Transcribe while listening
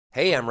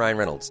Hey, I'm Ryan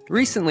Reynolds.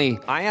 Recently,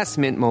 I asked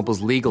Mint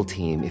Mobile's legal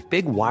team if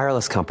big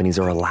wireless companies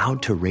are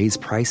allowed to raise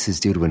prices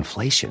due to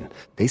inflation.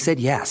 They said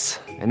yes.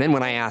 And then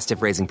when I asked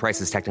if raising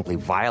prices technically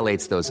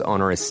violates those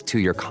onerous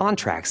two-year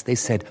contracts, they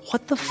said,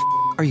 "What the f***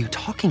 are you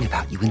talking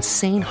about, you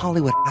insane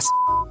Hollywood ass?"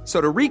 So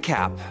to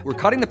recap, we're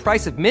cutting the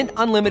price of Mint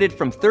Unlimited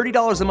from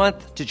 $30 a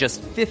month to just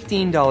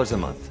 $15 a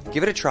month.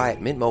 Give it a try at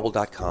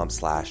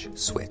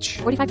mintmobile.com/switch.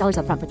 $45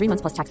 up front for 3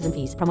 months plus taxes and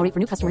fees. Promo rate for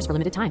new customers for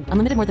limited time.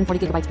 Unlimited more than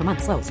 40 gigabytes per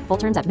month. Slows full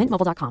terms at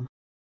mintmobile.com.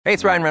 Hey,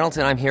 it's Ryan Reynolds,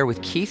 and I'm here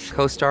with Keith,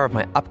 co-star of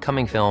my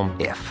upcoming film,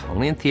 If,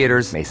 only in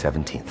theaters May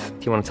 17th.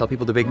 Do you want to tell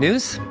people the big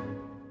news?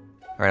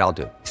 All right, I'll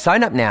do it.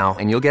 Sign up now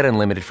and you'll get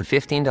unlimited for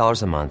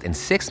 $15 a month and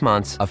 6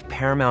 months of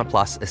Paramount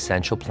Plus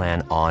Essential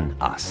Plan on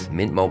us.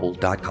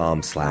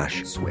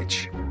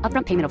 mintmobile.com/switch.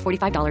 Upfront payment of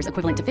 $45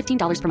 equivalent to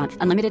 $15 per month.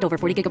 Unlimited over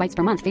 40 gigabytes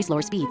per month. Face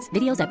lower speeds.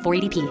 Videos at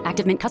 480p.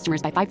 Active Mint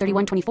customers by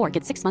 531.24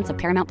 get 6 months of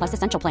Paramount Plus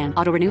Essential Plan.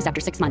 Auto renews after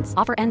 6 months.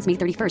 Offer ends May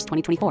 31st,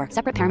 2024.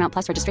 Separate Paramount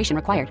Plus registration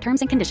required. Terms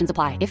and conditions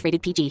apply if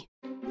rated PG.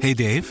 Hey,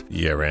 Dave.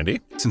 Yeah,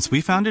 Randy. Since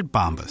we founded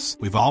Bombas,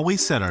 we've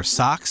always said our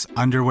socks,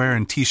 underwear,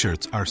 and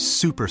T-shirts are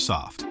super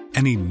soft.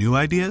 Any new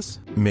ideas?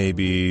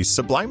 Maybe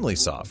sublimely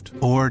soft.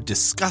 Or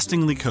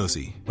disgustingly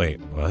cozy.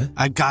 Wait, what?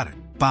 I got it.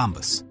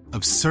 Bombas.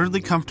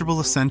 Absurdly comfortable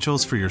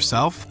essentials for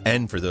yourself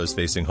And for those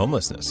facing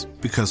homelessness.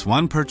 because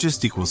one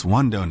purchased equals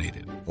one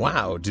donated.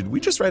 Wow, did we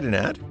just write an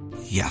ad?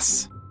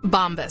 Yes.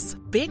 Bombas.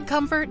 Big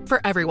comfort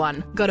for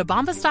everyone. Go to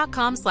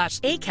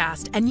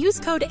bombas.com/ACAST and use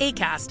code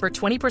ACAST for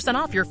 20%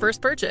 off your first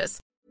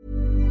purchase.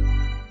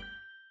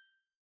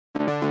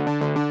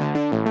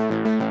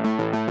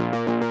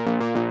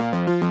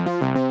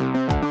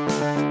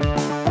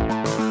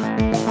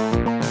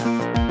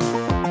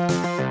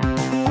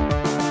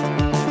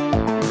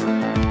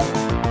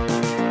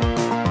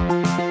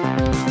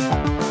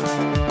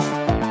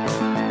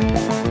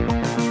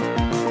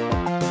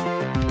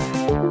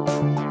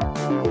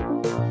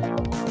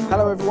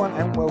 Hello everyone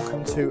and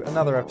welcome to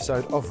another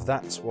episode of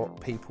That's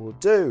What People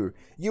Do.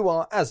 You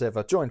are, as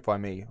ever, joined by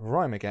me,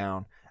 Ryan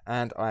McGowan,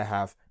 and I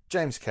have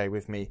James Kay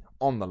with me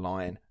on the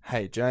line.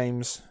 Hey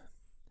James.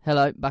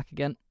 Hello, back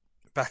again.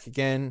 Back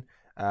again.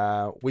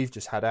 We've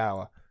just had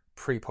our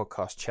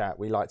pre-podcast chat.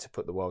 We like to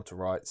put the world to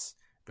rights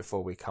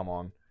before we come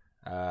on.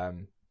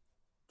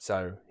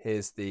 So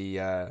here's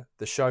the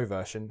show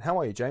version. How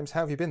are you, James?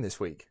 How have you been this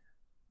week?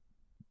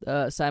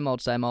 Same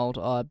old, same old.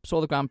 I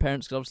saw the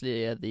grandparents because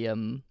obviously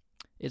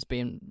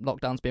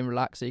lockdown's been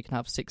relaxed, so you can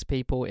have 6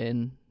 people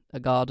in a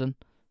garden.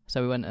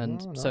 So we went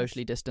and nice.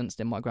 socially distanced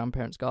in my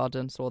grandparents'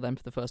 garden. Saw them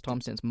for the first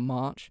time since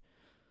March.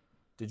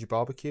 Did you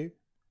barbecue?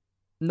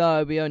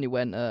 No, we only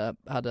went,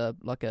 had a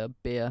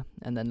beer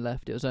and then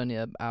left. It was only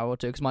an hour or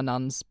two because my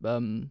nan's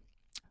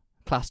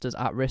classed as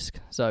at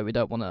risk, so we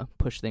don't want to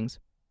push things.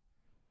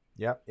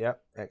 Yep,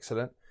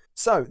 excellent.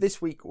 So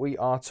this week we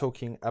are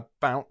talking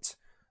about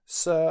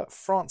Sir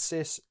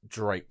Francis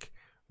Drake,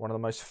 one of the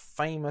most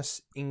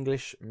famous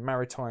English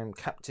maritime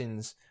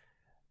captains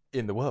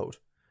in the world.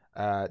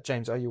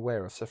 James, are you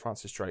aware of Sir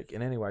Francis Drake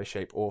in any way,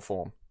 shape or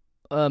form?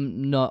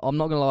 No, I'm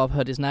not going to lie, I've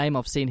heard his name,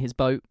 I've seen his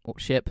boat, or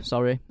ship,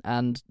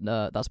 and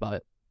that's about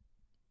it.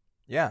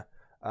 Yeah.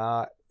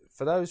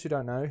 For those who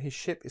don't know, his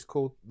ship is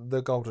called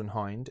the Golden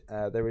Hind.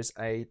 There is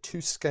a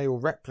 2-scale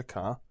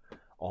replica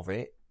of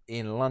it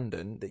in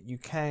London that you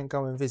can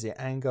go and visit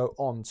and go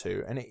on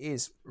to, and it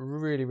is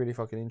really, really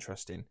fucking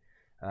interesting.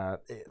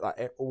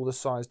 All the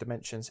size,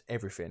 dimensions,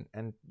 everything,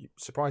 and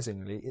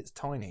surprisingly, it's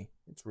tiny.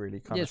 It's really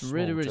kind of small.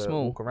 Really, really to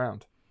small. Walk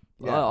around.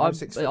 Yeah,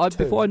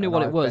 before I knew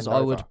what it was,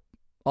 I'd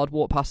I'd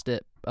walk past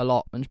it a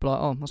lot and just be like,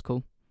 "Oh, that's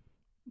cool."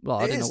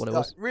 I didn't know what it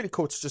was. Really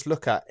cool to just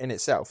look at in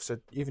itself. So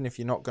even if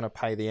you're not going to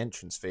pay the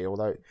entrance fee,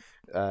 although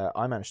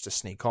I managed to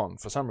sneak on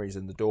for some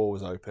reason, the door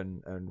was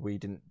open and we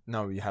didn't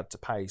know you had to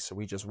pay, so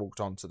we just walked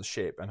onto the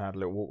ship and had a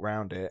little walk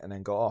around it, and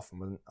then got off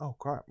and went, "Oh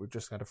crap, we've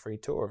just got a free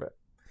tour of it."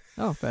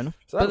 Oh, fair enough.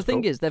 So but the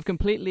thing is, they've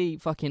completely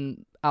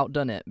fucking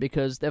outdone it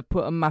because they've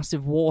put a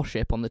massive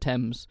warship on the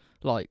Thames,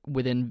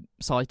 within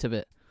sight of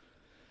it.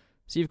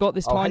 So you've got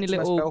this tiny HMS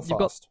little,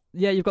 Belfast.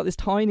 you've got this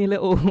tiny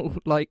little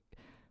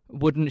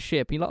wooden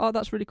ship. And you're like, oh,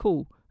 that's really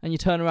cool. And you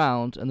turn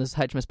around and there's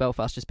HMS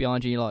Belfast just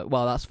behind you. And you're like,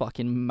 wow, that's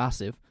fucking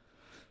massive.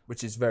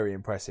 Which is very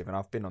impressive, and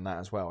I've been on that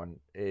as well, and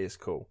it is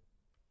cool.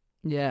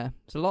 Yeah,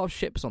 there's a lot of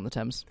ships on the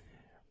Thames.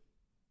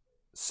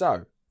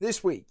 So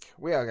this week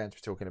we are going to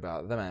be talking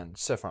about the man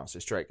Sir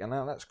Francis Drake, and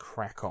now let's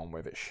crack on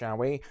with it, shall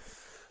we?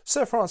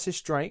 Sir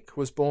Francis Drake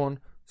was born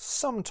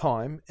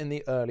sometime in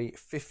the early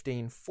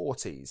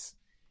 1540s.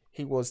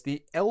 He was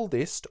the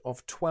eldest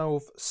of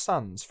 12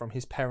 sons from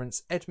his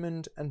parents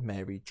Edmund and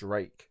Mary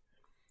Drake.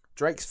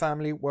 Drake's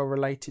family were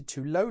related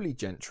to lowly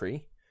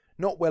gentry,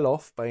 not well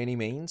off by any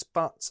means,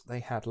 but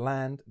they had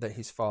land that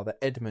his father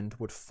Edmund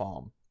would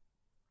farm.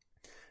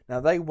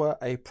 Now, they were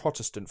a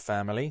Protestant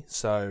family,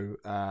 so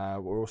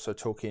we're also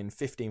talking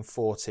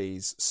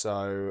 1540s,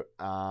 so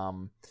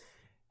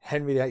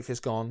Henry VIII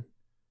is gone,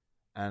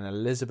 and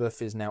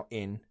Elizabeth is now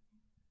in,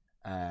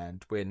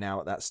 and we're now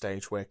at that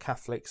stage where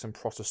Catholics and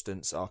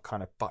Protestants are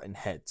kind of butting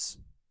heads.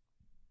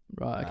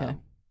 Right, okay.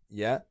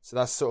 Yeah, so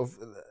that's sort of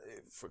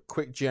for a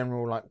quick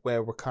general, like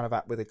where we're kind of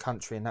at with the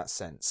country in that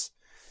sense.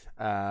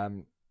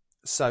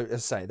 So, as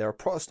I say, they're a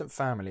Protestant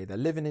family. They're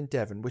living in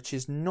Devon, which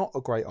is not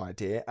a great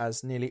idea,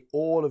 as nearly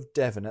all of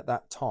Devon at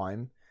that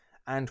time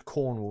and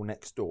Cornwall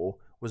next door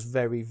was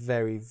very,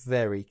 very,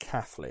 very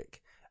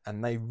Catholic.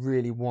 And they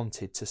really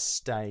wanted to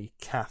stay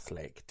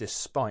Catholic,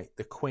 despite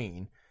the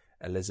Queen,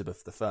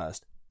 Elizabeth I,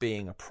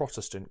 being a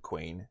Protestant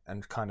queen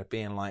and kind of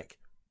being like,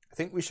 I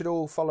think we should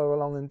all follow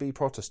along and be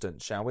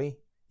Protestant, shall we?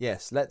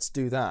 Yes, let's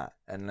do that.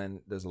 And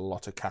then there's a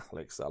lot of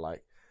Catholics that are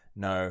like,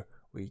 no,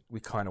 we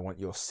kind of want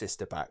your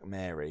sister back,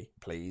 Mary,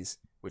 please,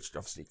 which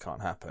obviously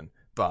can't happen.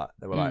 But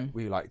they were like,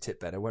 we liked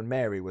it better when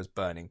Mary was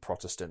burning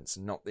Protestants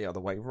and not the other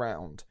way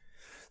round.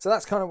 So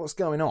that's kind of what's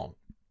going on.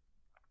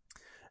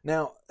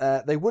 Now,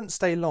 they wouldn't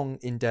stay long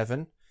in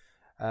Devon.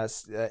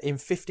 In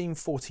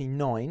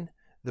 1549,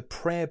 the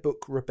Prayer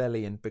Book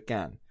Rebellion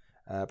began.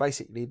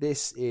 Basically,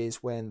 this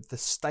is when the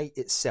state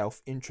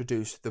itself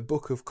introduced the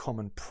Book of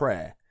Common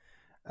Prayer,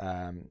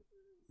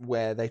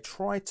 where they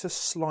tried to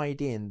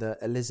slide in that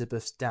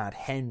Elizabeth's dad,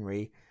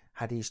 Henry,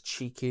 had his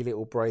cheeky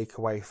little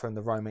breakaway from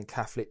the Roman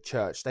Catholic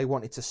Church. They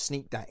wanted to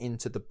sneak that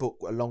into the book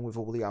along with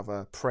all the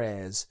other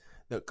prayers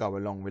that go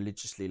along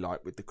religiously,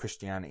 like with the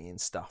Christianity and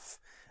stuff.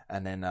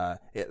 And then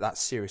that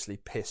seriously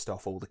pissed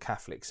off all the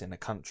Catholics in the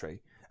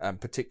country,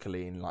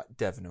 particularly in like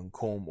Devon and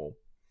Cornwall.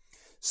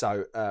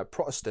 So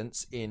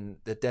Protestants in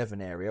the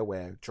Devon area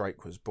where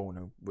Drake was born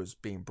and was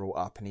being brought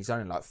up, and he's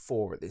only like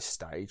 4 at this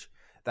stage,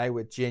 they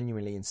were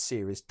genuinely in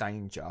serious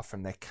danger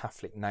from their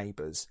Catholic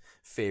neighbours,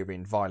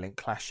 fearing violent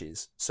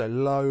clashes. So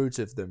loads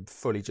of them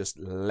fully just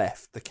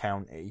left the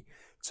county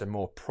to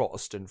more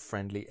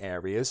Protestant-friendly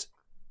areas.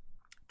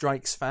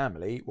 Drake's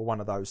family were one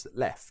of those that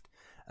left,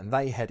 and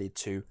they headed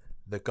to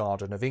the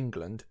Garden of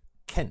England,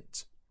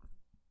 Kent.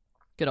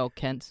 Good old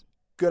Kent.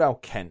 Good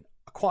old Kent.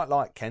 I quite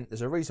like Kent.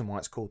 There's a reason why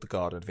it's called the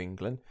Garden of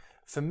England.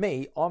 For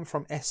me, I'm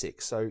from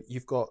Essex, so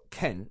you've got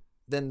Kent,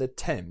 then the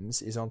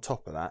Thames is on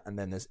top of that, and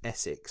then there's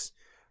Essex.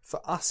 For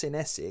us in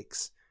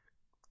Essex,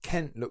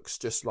 Kent looks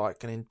just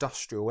like an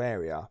industrial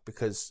area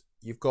because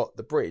you've got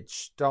the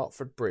bridge,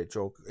 Dartford Bridge,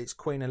 or it's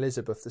Queen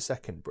Elizabeth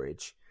II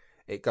Bridge.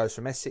 It goes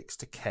from Essex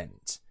to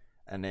Kent,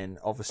 and then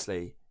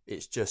obviously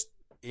it's just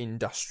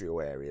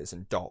industrial areas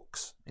and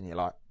docks, and you're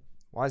like,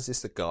 why is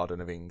this the Garden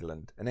of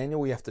England? And then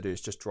all you have to do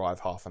is just drive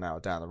half an hour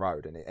down the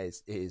road, and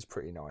it is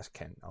pretty nice,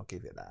 Kent, I'll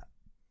give it that.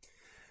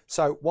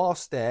 So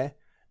whilst there,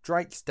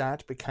 Drake's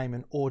dad became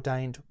an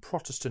ordained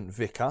Protestant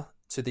vicar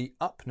to the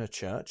Upnor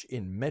Church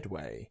in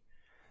Medway.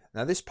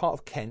 Now this part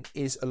of Kent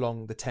is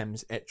along the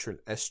Thames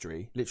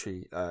estuary,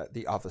 literally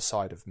the other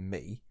side of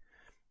me.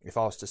 If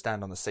I was to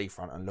stand on the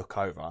seafront and look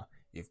over,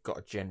 you've got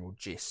a general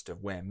gist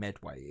of where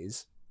Medway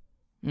is.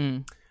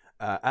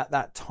 At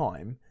that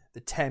time, the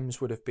Thames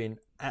would have been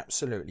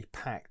absolutely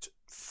packed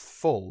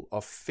full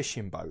of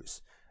fishing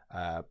boats,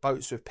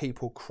 boats with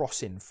people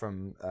crossing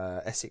from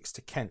Essex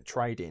to Kent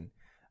trading,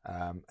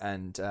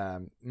 and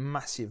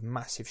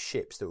massive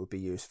ships that would be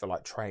used for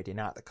like trading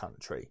out the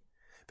country.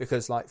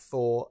 Because like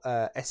for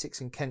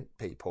Essex and Kent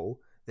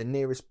people, the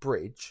nearest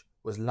bridge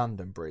was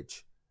London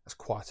Bridge. That's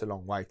quite a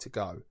long way to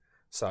go.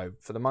 So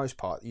for the most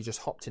part, you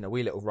just hopped in a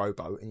wee little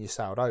rowboat and you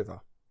sailed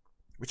over,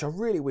 which I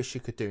really wish you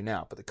could do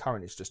now, but the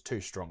current is just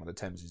too strong and the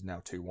Thames is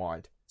now too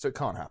wide. So it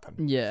can't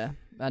happen. Yeah,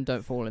 and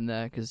don't fall in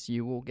there because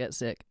you will get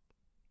sick.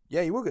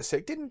 Yeah, you will get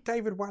sick. Didn't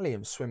David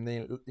Walliams swim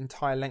the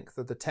entire length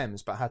of the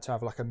Thames but had to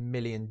have like 1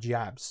 million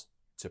jabs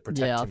to protect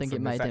him from infection? Yeah, I think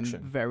it made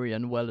him very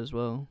unwell as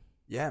well.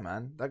 Yeah,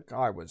 man. That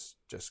guy was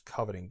just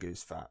covered in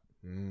goose fat.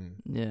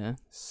 Yeah.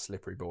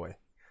 Slippery boy.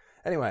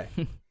 Anyway,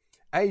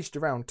 aged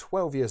around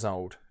 12 years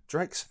old,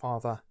 Drake's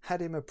father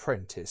had him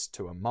apprenticed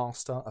to a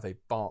master of a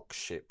bark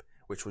ship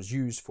which was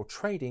used for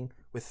trading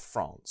with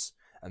France,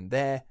 and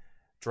there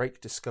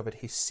Drake discovered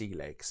his sea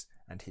legs,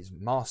 and his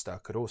master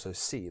could also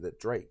see that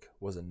Drake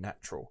was a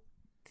natural.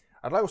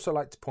 I'd also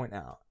like to point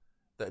out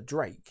that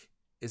Drake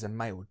is a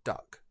male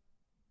duck,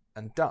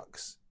 and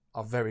ducks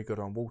are very good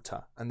on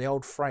water, and the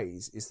old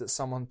phrase is that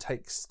someone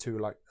takes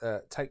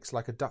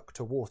like a duck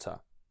to water.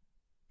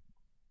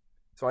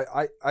 So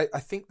I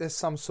think there's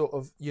some sort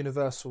of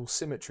universal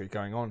symmetry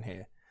going on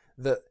here,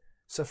 that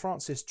Sir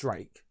Francis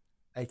Drake,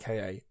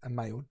 aka a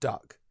male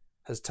duck,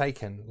 has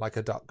taken like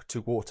a duck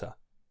to water.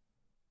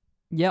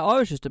 Yeah, I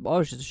was just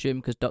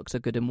assuming because ducks are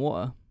good in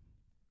water.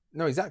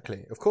 No,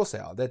 exactly. Of course they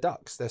are. They're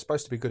ducks. They're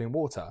supposed to be good in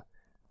water.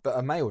 But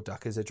a male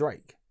duck is a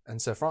drake, and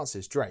Sir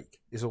Francis Drake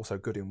is also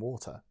good in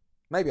water.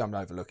 Maybe I'm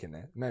overlooking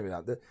it. Maybe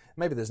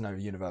there's no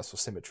universal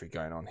symmetry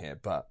going on here,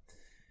 but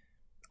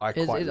I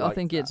think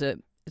that.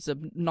 It's a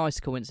nice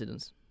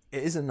coincidence.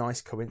 It is a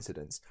nice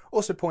coincidence.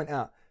 Also point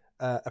out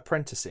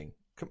apprenticing.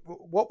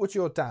 What would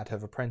your dad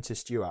have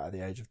apprenticed you at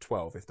the age of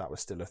 12 if that was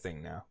still a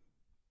thing now?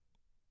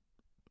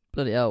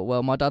 Bloody hell.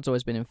 Well, my dad's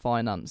always been in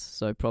finance,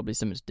 so probably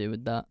something to do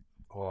with that.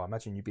 Oh, I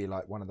imagine you'd be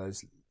like one of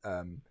those...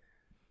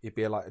 you'd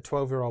be like a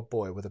 12-year-old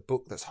boy with a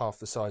book that's half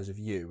the size of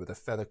you with a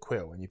feather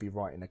quill, and you'd be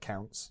writing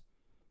accounts.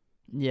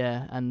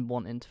 Yeah, and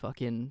wanting to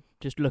fucking...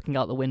 just looking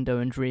out the window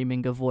and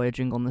dreaming of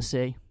voyaging on the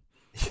sea.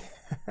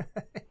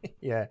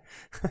 Yeah,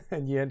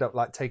 and you end up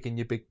like taking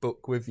your big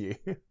book with you.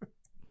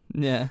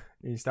 Yeah.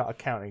 You start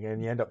accounting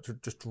and you end up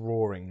just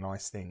drawing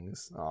nice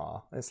things.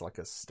 It's like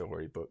a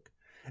storybook.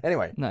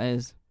 Anyway, That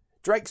is.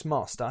 Drake's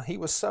master, he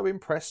was so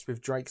impressed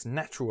with Drake's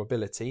natural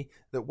ability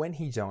that when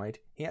he died,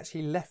 he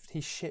actually left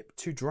his ship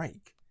to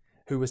Drake,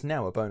 who was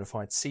now a bona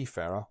fide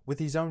seafarer with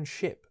his own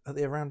ship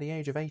around the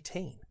age of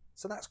 18.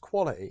 So that's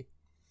quality.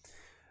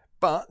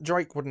 But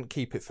Drake wouldn't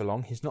keep it for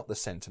long. He's not the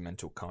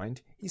sentimental kind.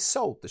 He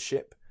sold the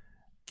ship,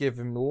 gave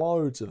him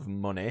loads of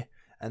money,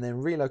 and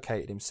then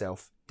relocated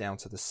himself down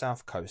to the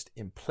south coast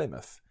in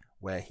Plymouth,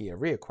 where he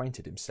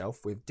reacquainted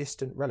himself with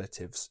distant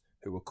relatives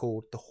who were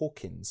called the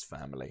Hawkins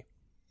family.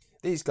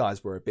 These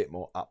guys were a bit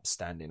more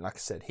upstanding. Like I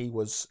said, he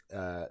was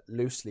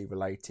loosely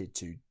related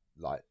to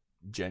like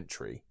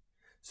gentry,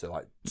 so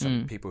like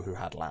some people who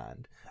had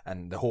land,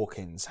 and the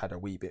Hawkins had a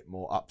wee bit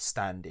more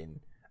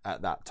upstanding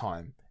at that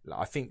time.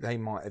 I think they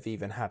might have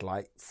even had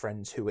like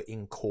friends who were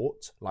in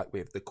court, like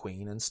with the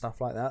Queen and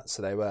stuff like that.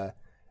 So they were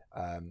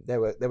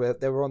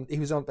on. He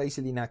was on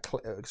basically now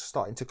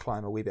starting to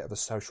climb a wee bit of a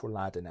social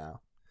ladder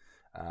now.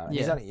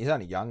 He's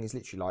only young. He's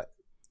literally like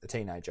a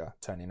teenager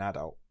turning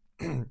adult.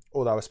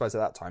 Although I suppose at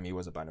that time he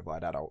was a bona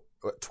fide adult.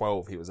 At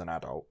 12 he was an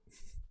adult.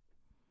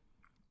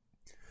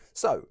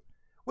 So,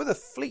 with a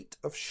fleet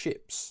of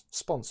ships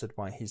sponsored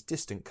by his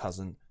distant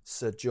cousin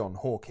Sir John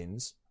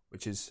Hawkins,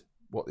 which is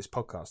what this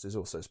podcast is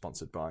also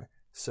sponsored by,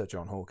 Sir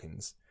John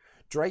Hawkins,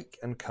 Drake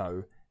and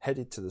co.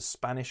 headed to the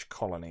Spanish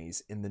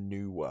colonies in the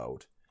New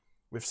World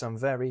with some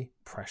very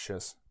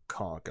precious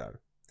cargo.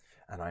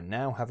 And I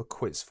now have a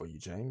quiz for you,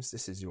 James.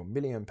 This is your £1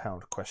 million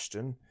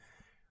question.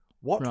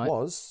 What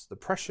was the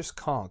precious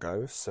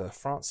cargo Sir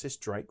Francis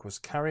Drake was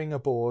carrying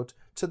aboard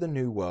to the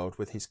New World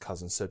with his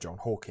cousin Sir John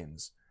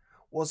Hawkins?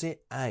 Was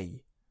it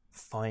A,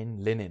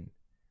 fine linen?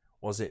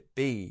 Was it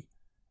B,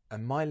 a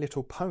My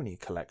Little Pony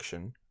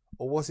collection?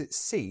 Or was it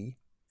C,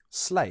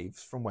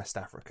 slaves from West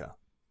Africa?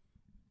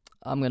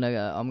 I'm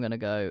gonna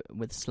go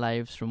with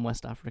slaves from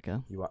West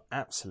Africa. You are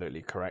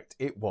absolutely correct.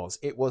 It was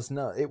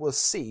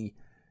C,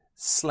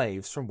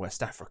 slaves from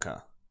West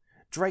Africa.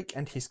 Drake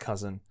and his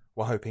cousin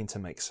were hoping to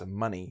make some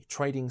money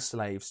trading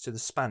slaves to the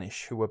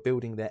Spanish, who were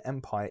building their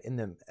empire in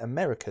the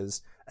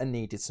Americas and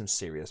needed some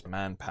serious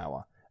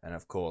manpower. And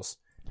of course,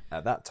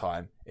 at that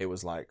time, it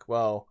was like,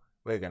 well,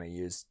 we're going to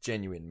use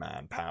genuine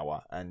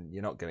manpower and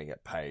you're not going to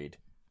get paid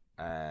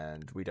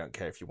and we don't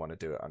care if you want to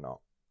do it or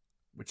not.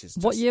 Which is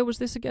just... What year was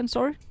this again,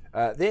 sorry?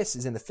 This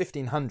is in the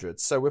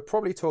 1500s, so we're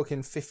probably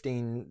talking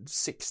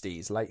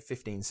 1560s, late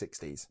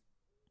 1560s.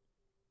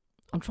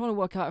 I'm trying to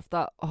work out if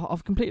that...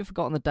 I've completely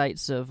forgotten the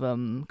dates of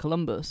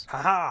Columbus.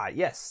 Haha,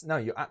 yes. No,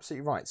 you're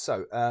absolutely right.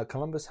 So,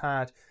 Columbus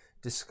had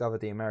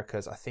discovered the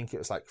Americas, I think it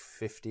was like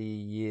 50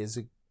 years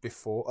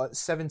before,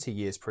 70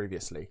 years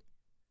previously.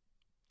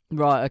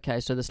 Right, okay,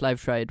 so the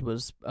slave trade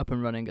was up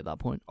and running at that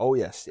point. Oh,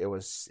 yes, it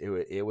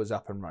was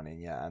up and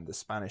running, yeah, and the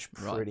Spanish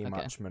pretty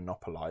much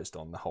monopolised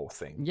on the whole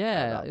thing.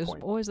 Yeah, it was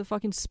always the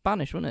fucking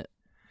Spanish, wasn't it?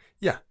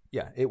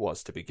 Yeah, it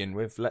was to begin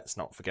with. Let's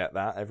not forget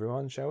that,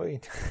 everyone, shall we?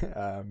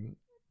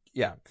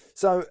 Yeah,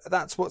 so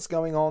that's what's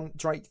going on.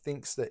 Drake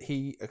thinks that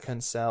he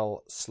can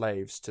sell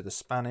slaves to the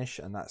Spanish,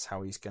 and that's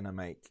how he's going to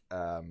make,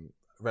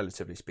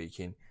 relatively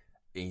speaking,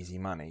 easy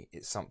money.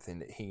 It's something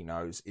that he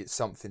knows. It's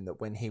something that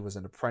when he was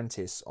an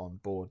apprentice on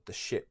board the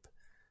ship,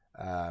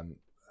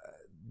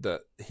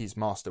 that his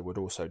master would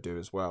also do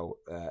as well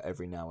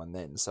every now and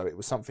then. So it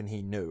was something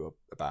he knew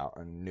about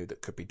and knew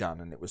that could be done,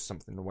 and it was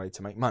something, a way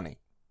to make money.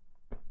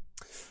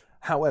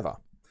 However,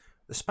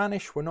 the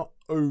Spanish were not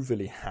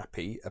overly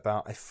happy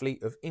about a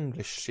fleet of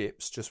English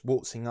ships just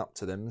waltzing up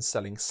to them and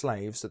selling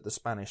slaves that the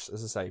Spanish,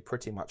 as I say,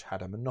 pretty much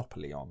had a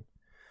monopoly on.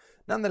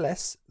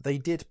 Nonetheless, they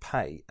did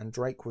pay, and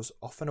Drake was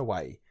off and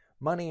away,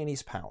 money in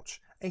his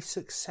pouch, a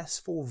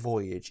successful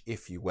voyage,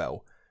 if you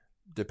will,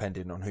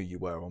 depending on who you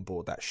were on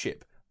board that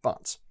ship.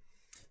 But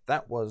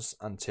that was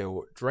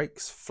until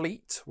Drake's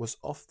fleet was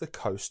off the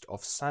coast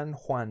of San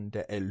Juan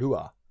de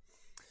Ulúa.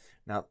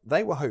 Now,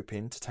 they were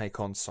hoping to take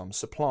on some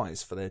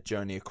supplies for their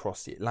journey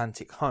across the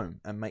Atlantic home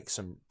and make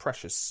some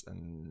precious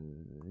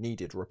and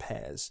needed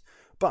repairs.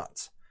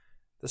 But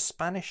the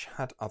Spanish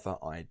had other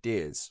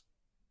ideas.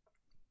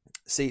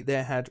 See,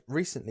 there had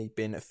recently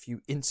been a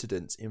few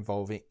incidents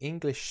involving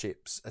English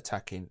ships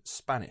attacking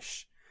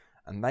Spanish,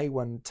 and they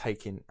were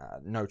taking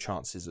no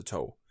chances at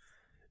all.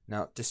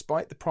 Now,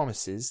 despite the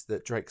promises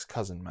that Drake's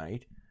cousin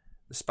made,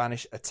 the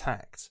Spanish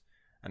attacked,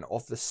 and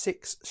of the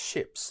 6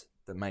 ships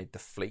that made the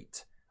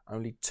fleet,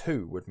 only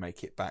 2 would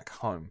make it back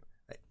home.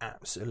 They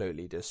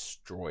absolutely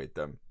destroyed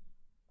them.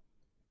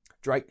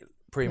 Drake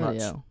pretty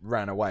much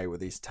ran away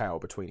with his tail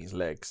between his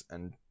legs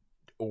and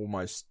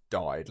almost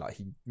died. Like,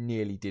 he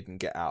nearly didn't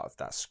get out of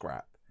that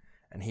scrap.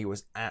 And he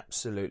was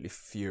absolutely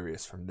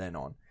furious from then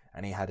on.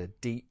 And he had a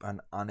deep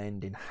and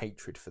unending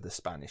hatred for the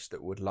Spanish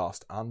that would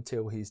last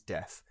until his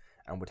death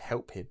and would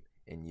help him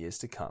in years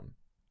to come.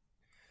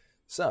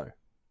 So,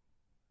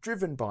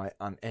 driven by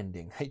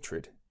unending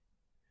hatred,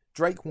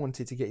 Drake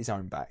wanted to get his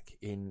own back.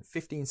 In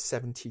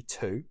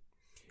 1572,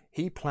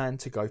 he planned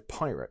to go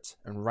pirate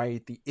and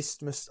raid the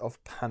Isthmus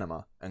of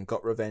Panama and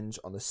got revenge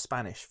on the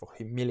Spanish for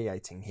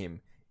humiliating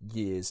him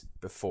years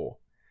before.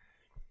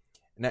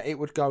 Now, it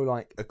would go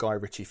like a Guy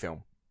Ritchie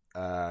film.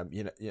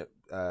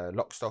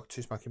 Lock, Stock,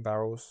 Two Smoking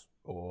Barrels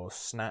or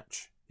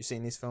Snatch. You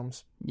seen these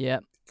films? Yeah.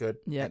 Good.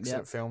 Yeah.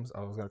 Excellent films.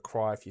 I was going to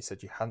cry if you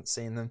said you hadn't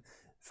seen them.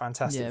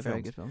 Fantastic films.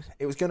 Very good films.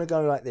 It was going to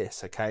go like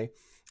this, okay?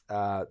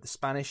 The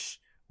Spanish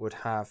would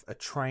have a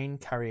train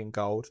carrying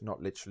gold,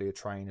 not literally a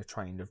train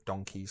of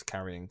donkeys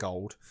carrying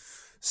gold.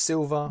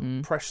 Silver,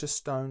 precious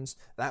stones,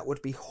 that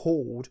would be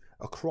hauled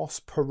across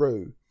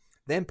Peru,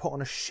 then put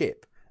on a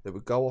ship that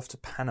would go off to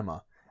Panama.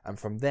 And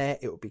from there,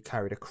 it would be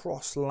carried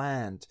across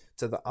land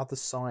to the other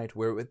side,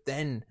 where it would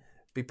then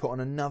be put on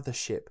another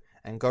ship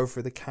and go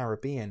through the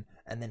Caribbean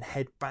and then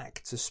head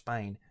back to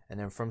Spain. And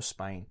then from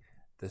Spain,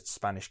 the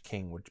Spanish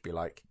king would be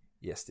like,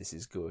 yes, this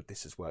is good.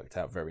 This has worked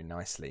out very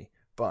nicely.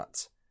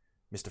 But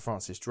Mr.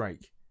 Francis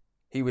Drake,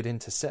 he would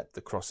intercept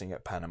the crossing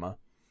at Panama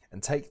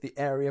and take the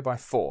area by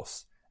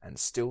force and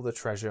steal the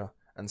treasure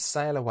and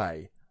sail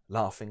away,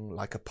 laughing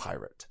like a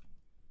pirate.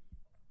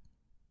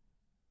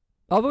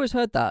 I've always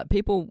heard that.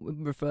 People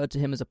referred to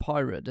him as a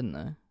pirate, didn't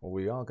they? Well,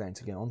 we are going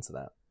to get onto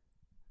that.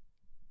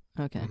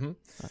 Okay. Mm-hmm.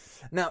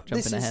 Now,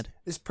 this ahead.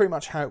 is pretty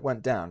much how it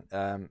went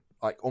down,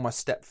 like almost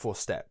step for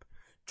step.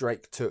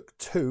 Drake took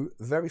 2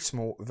 very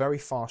small, very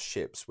fast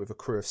ships with a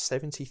crew of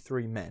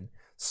 73 men,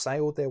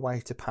 sailed their way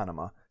to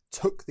Panama,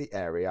 took the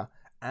area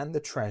and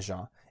the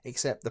treasure,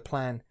 except the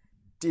plan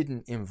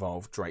didn't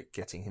involve Drake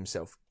getting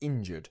himself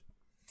injured.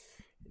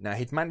 Now,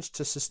 he'd managed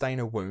to sustain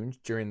a wound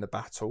during the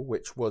battle,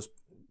 which was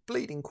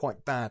bleeding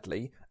quite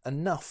badly,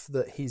 enough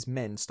that his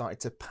men started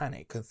to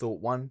panic and thought,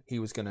 1, he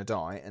was going to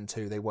die, and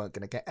 2, they weren't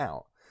going to get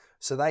out.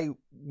 So they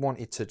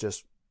wanted to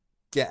just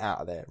get out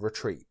of there,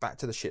 retreat, back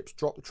to the ships,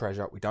 drop the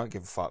treasure, we don't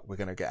give a fuck, we're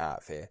going to get out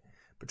of here.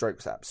 But Drake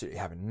was absolutely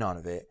having none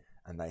of it,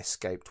 and they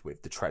escaped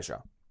with the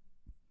treasure.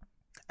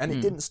 And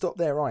it didn't stop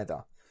there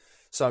either.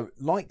 So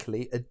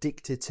likely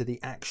addicted to the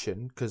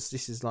action, because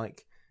this is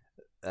like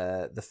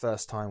the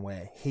first time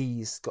where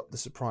he's got the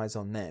surprise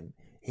on them.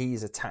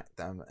 He's attacked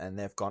them and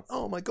they've gone,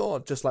 oh my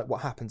God, just like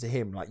what happened to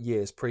him like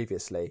years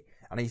previously.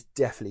 And he's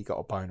definitely got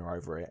a boner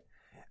over it.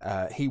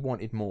 He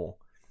wanted more.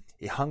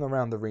 He hung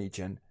around the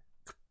region,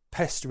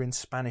 pestering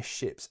Spanish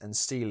ships and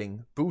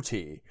stealing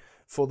booty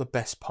for the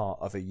best part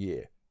of a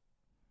year.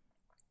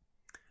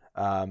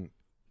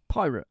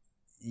 Pirate.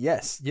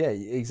 Yes, yeah,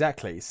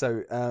 exactly.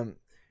 So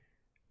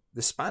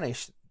the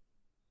Spanish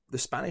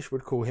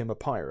would call him a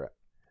pirate.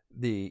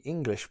 The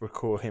English would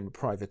call him a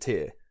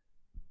privateer.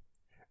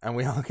 And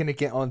we are going to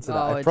get onto that.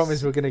 I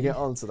promise we're going to get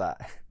onto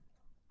that.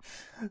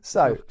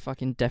 So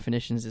fucking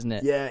definitions, isn't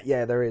it?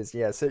 Yeah, there is.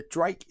 Yeah, so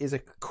Drake is a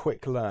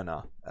quick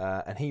learner,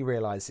 and he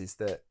realizes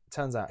that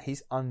turns out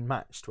he's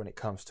unmatched when it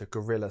comes to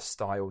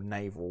guerrilla-style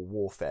naval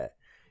warfare.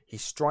 He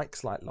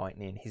strikes like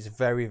lightning. He's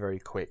very, very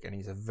quick, and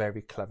he's a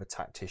very clever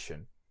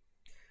tactician.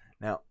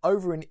 Now,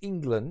 over in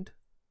England,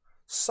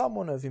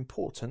 someone of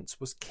importance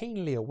was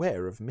keenly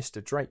aware of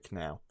Mr. Drake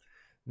now.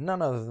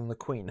 None other than the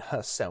Queen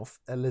herself,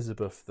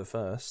 Elizabeth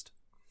I.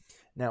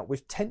 Now,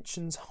 with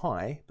tensions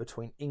high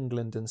between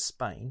England and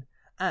Spain,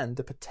 and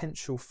the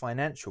potential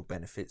financial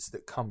benefits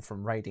that come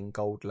from raiding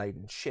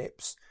gold-laden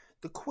ships,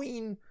 the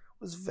Queen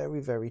was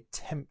very, very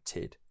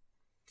tempted.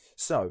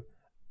 So,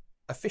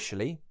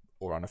 officially,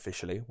 or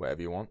unofficially,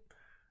 whatever you want,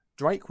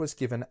 Drake was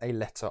given a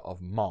letter of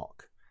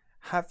marque.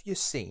 Have you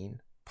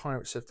seen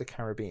Pirates of the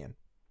Caribbean?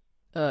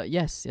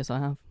 Yes, I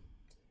have.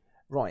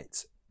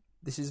 Right.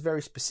 This is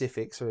very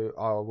specific, so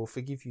I will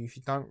forgive you if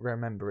you don't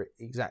remember it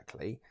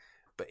exactly.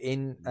 But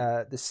in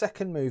the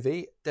second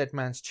movie, Dead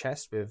Man's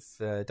Chest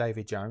with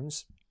Davy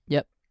Jones,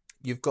 yep,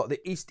 you've got the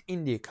East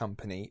India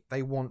Company.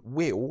 They want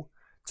Will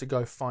to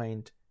go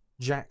find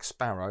Jack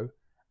Sparrow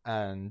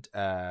and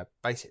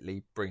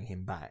basically bring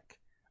him back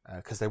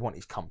because they want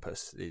his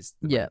compass is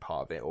the main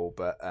part of it all.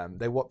 But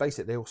they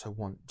also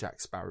want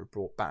Jack Sparrow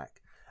brought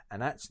back.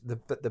 And actually,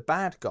 the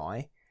bad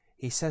guy,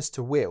 he says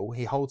to Will,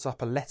 he holds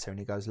up a letter and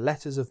he goes,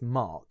 letters of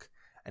marque.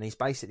 And he's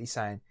basically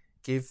saying,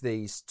 give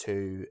these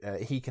to,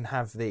 he can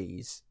have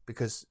these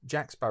because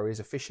Jack Sparrow is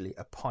officially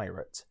a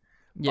pirate.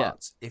 Yeah.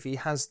 But if he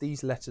has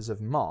these letters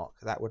of marque,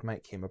 that would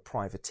make him a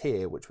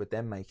privateer, which would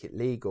then make it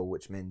legal,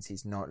 which means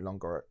he's no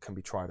longer can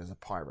be tried as a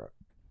pirate.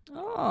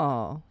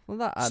 Oh, well,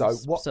 that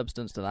adds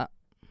substance to that.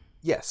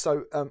 Yeah,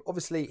 so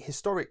obviously,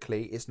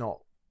 historically, it's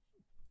not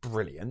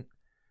brilliant.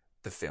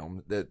 The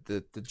film,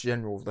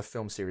 the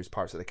film series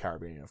Pirates of the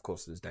Caribbean, of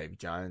course, there's Davy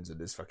Jones and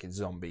there's fucking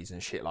zombies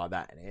and shit like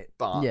that in it.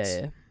 But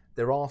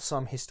there are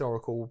some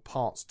historical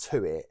parts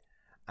to it,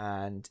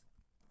 and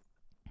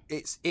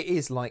it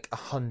is like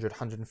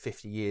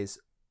 150 years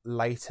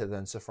later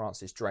than Sir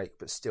Francis Drake,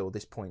 but still,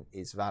 this point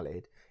is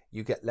valid.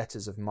 You get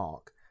letters of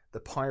marque. The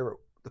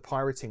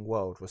pirating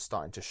world was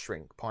starting to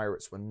shrink.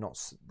 Pirates were not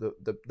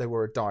they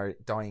were a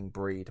dying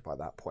breed by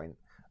that point.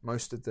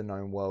 Most of the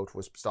known world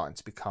was starting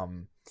to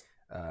become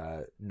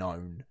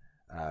known.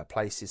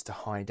 Places to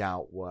hide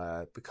out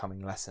were becoming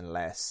less and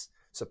less.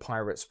 So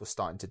pirates were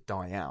starting to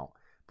die out.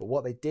 But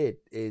what they did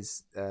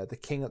is the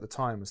king at the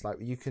time was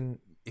like, you can,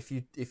 if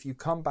you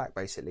come back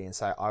basically and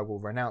say, I will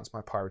renounce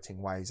my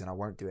pirating ways and I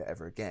won't do it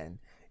ever again,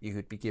 you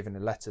could be given a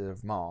letter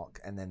of marque,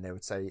 and then they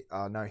would say,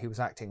 oh no, he was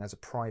acting as a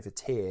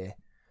privateer,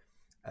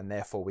 and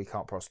therefore we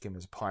can't prosecute him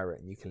as a pirate,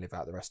 and you can live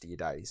out the rest of your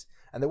days.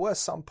 And there were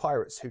some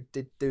pirates who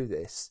did do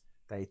this.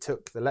 They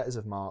took the letters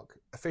of marque,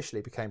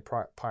 officially became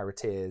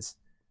privateers,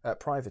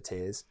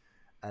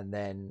 and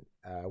then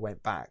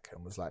went back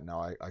and was like, no,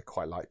 I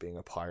quite like being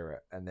a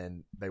pirate, and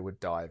then they would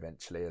die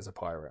eventually as a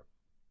pirate.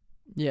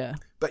 Yeah.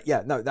 But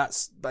yeah, no,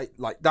 that's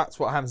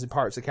what happens in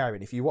Pirates of the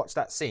Caribbean. If you watch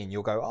that scene,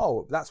 you'll go,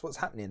 oh, that's what's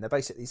happening. They're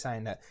basically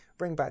saying that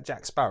bring back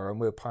Jack Sparrow and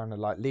we'll kind of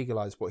like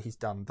legalise what he's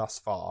done thus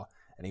far,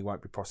 and he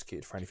won't be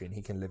prosecuted for anything.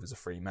 He can live as a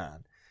free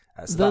man.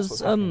 So that's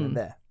what's happening in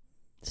there.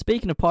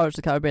 Speaking of Pirates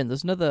of the Caribbean,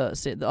 there's another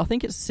scene, I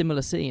think it's a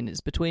similar scene. It's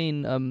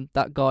between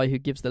that guy who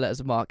gives the letters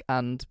of marque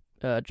and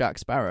Jack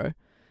Sparrow.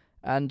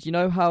 And you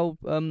know how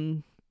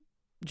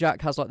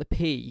Jack has like the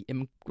P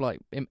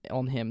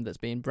on him that's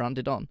being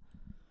branded on?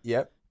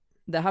 Yep.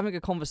 They're having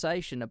a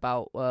conversation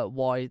about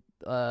why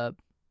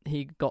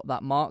he got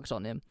that marks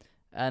on him.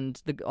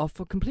 And I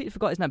completely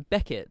forgot his name.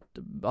 Beckett,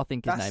 I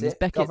think his name is.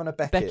 Beckett. Governor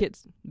Beckett.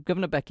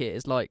 Governor Beckett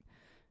is like,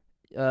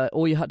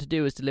 all you had to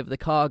do is deliver the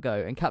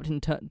cargo, and Captain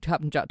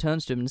Jack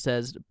turns to him and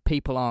says,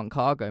 "People aren't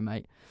cargo,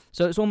 mate."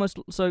 So it's almost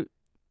so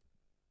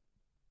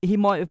he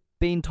might have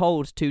been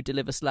told to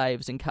deliver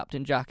slaves, and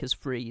Captain Jack has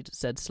freed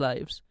said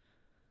slaves.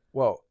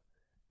 Well,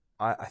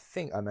 I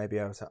think I may be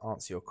able to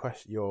answer your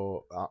question,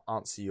 your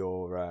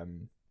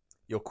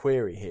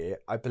query here.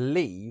 I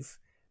believe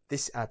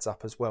this adds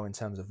up as well in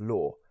terms of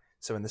law.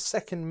 So in the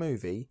second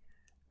movie,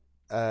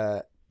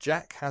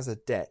 Jack has a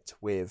debt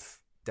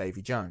with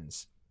Davy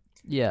Jones.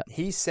 Yeah.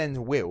 He sends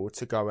Will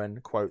to go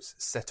and, quotes,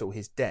 settle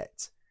his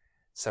debt.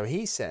 So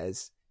he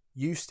says,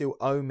 you still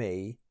owe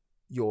me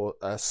your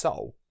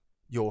soul.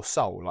 Your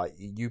soul. Like,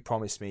 you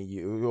promised me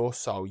your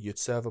soul. You'd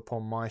serve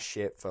upon my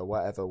ship for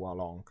whatever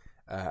long,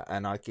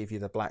 and I'd give you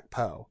the Black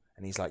Pearl.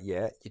 And he's like,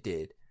 yeah, you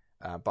did.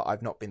 But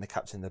I've not been the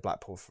captain of the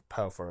Black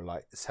Pearl for,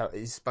 like, so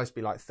it's supposed to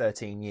be like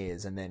 13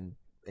 years, and then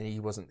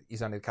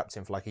he's only the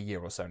captain for like a year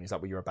or so, and he's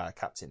like, well, you're a bad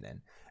captain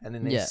then. And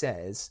then he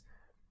says,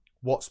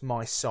 what's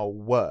my soul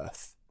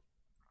worth?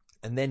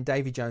 And then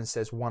Davy Jones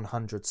says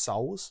 100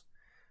 souls.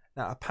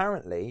 Now,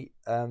 apparently,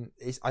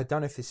 I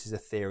don't know if this is a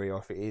theory or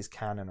if it is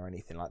canon or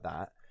anything like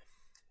that.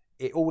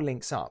 It all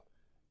links up.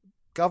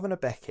 Governor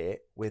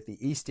Beckett with the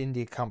East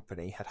India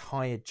Company had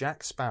hired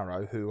Jack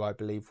Sparrow, who I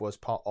believe was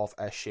part of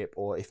a ship,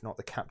 or if not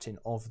the captain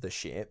of the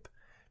ship,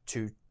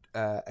 to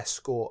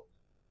escort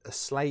a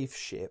slave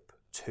ship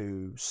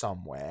to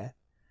somewhere.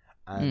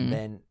 And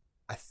then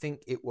I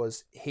think it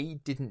was, he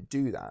didn't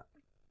do that.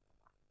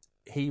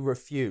 He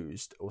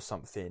refused or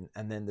something,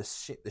 and then the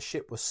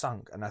ship was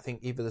sunk, and I think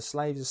either the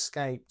slaves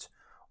escaped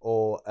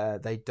or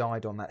they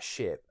died on that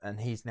ship, and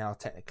he's now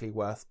technically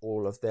worth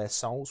all of their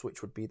souls,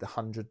 which would be the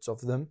hundreds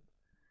of them.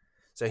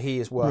 So he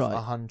is worth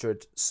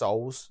 100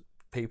 souls,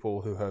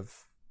 people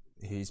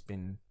he's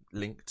been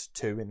linked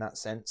to in that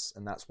sense,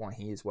 and that's why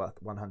he is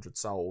worth 100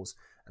 souls.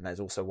 And that's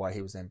also why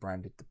he was then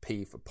branded the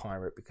P for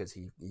pirate, because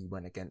he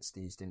went against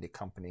the East India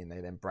Company, and they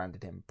then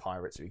branded him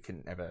pirate, so he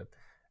couldn't ever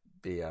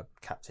be a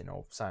captain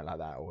or something like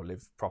that, or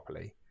live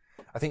properly.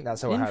 I think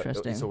that's how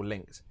it's all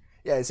linked.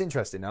 Yeah, it's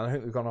interesting. I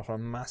think we've gone off on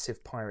a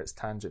massive pirates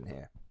tangent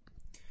here.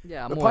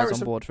 Yeah, I'm always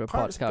on board for a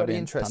Pirates of the Caribbean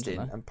interesting.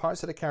 tangent. And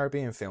Pirates of the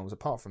Caribbean films,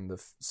 apart from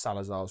the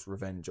Salazar's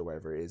Revenge or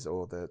whatever it is,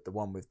 or the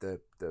one with the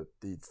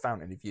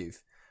Fountain of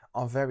Youth,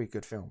 are very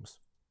good films.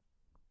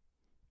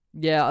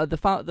 Yeah,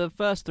 the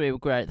first three were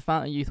great. The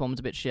Fountain of Youth one was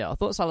a bit shit. I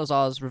thought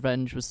Salazar's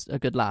Revenge was a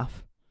good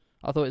laugh.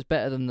 I thought it was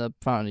better than the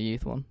Fountain of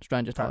Youth one,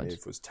 Stranger Tides. Fountain of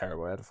Youth was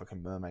terrible. It had a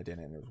fucking mermaid in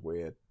it, and it was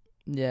weird.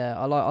 Yeah,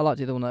 I liked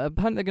the other one.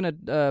 Apparently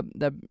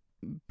they're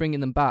bringing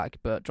them back,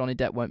 but Johnny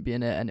Depp won't be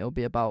in it, and it'll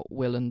be about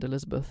Will and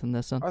Elizabeth and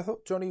their son. I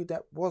thought Johnny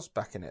Depp was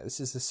back in it. This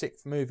is the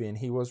 6th movie, and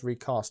he was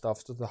recast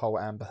after the whole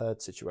Amber Heard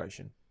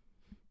situation.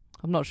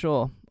 I'm not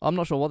sure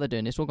what they're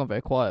doing. It's all gone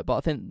very quiet, but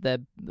I think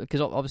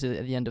because obviously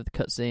at the end of the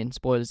cutscene,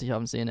 spoilers if you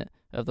haven't seen it,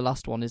 of the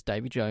last one is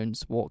Davy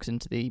Jones walks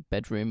into the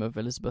bedroom of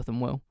Elizabeth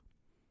and Will.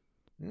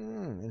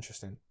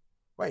 Interesting.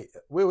 Wait,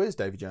 Will is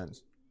Davy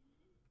Jones.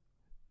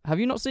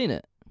 Have you not seen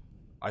it?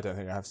 I don't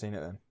think I have seen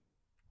it then.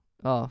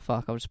 Oh,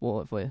 fuck, I'll just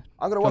spoil it for you.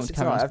 I'm going to watch it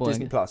tonight. I have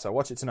Disney Plus. I'll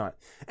watch it tonight.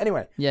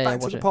 Anyway, back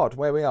to the pod,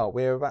 where we are.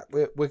 We're back.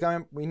 We're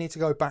going. We need to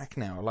go back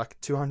now,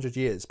 like 200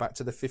 years, back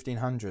to the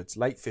 1500s,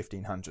 late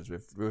 1500s,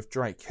 with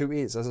Drake, who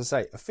is, as I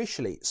say,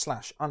 officially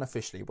 /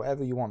 unofficially,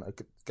 whatever you want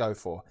to go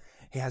for.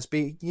 He has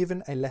been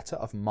given a letter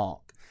of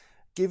marque,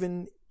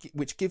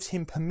 which gives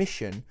him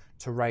permission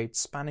to raid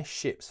Spanish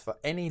ships for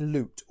any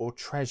loot or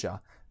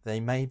treasure they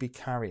may be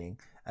carrying,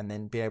 and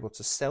then be able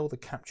to sell the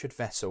captured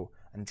vessel.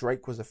 And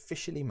Drake was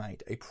officially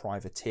made a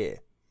privateer.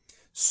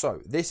 So,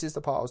 this is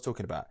the part I was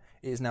talking about.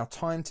 It is now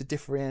time to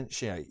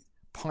differentiate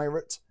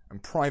pirate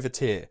and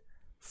privateer.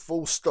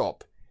 Full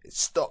stop. It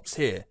stops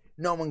here.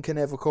 No one can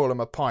ever call him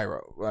a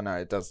pirate. Well, no,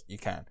 it does. You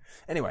can.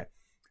 Anyway,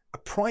 a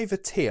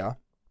privateer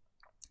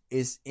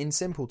is, in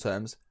simple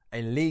terms,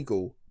 a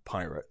legal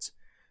pirate.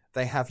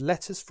 They have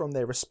letters from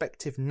their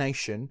respective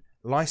nation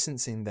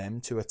licensing them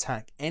to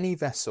attack any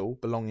vessel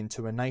belonging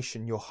to a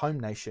nation your home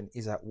nation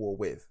is at war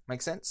with.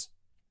 Make sense?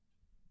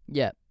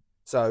 Yeah.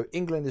 So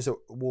England is at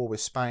war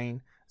with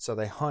Spain, so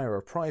they hire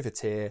a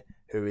privateer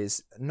who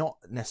is not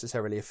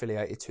necessarily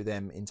affiliated to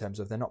them in terms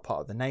of they're not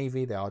part of the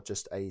Navy, they are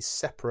just a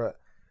separate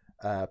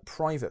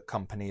private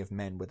company of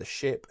men with a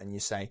ship, and you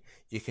say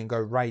you can go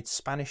raid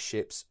Spanish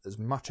ships as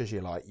much as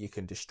you like, you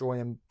can destroy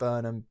them,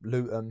 burn them,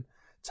 loot them,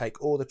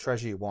 take all the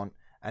treasure you want,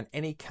 and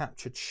any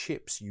captured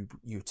ships you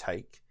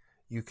take,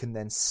 you can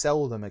then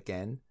sell them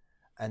again,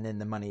 and then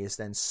the money is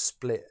then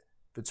split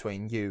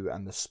between you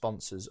and the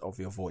sponsors of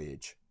your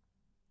voyage.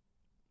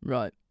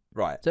 Right.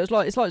 So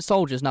it's like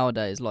soldiers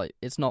nowadays. Like,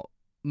 it's not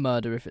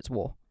murder if it's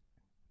war.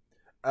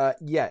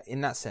 Yeah,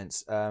 in that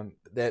sense,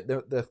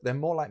 they're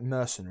more like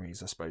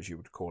mercenaries, I suppose you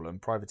would call them.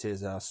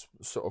 Privateers are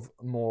sort of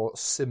more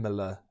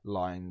similar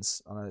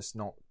lines. I know it's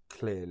not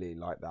clearly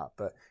like that,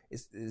 but I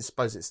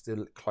suppose it's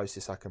the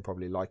closest I can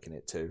probably liken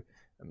it to.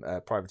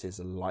 Privateers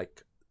are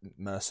like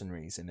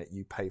mercenaries in that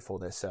you pay for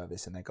their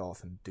service and they go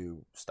off and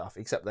do stuff,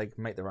 except they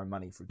make their own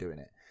money for doing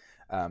it.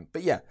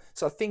 But yeah,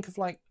 so I think of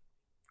like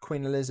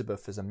Queen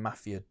Elizabeth as a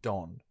mafia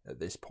don at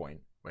this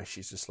point, where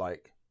she's just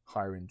like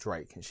hiring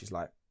Drake and she's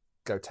like,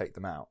 go take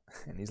them out.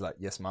 And he's like,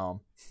 yes, ma'am.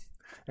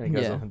 And he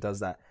goes off and does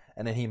that.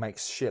 And then he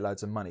makes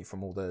shitloads of money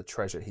from all the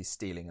treasure he's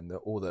stealing and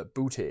all the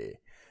booty.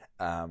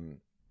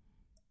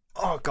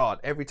 Oh, God,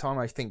 every time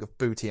I think of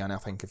booty, I now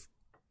think of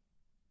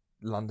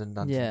London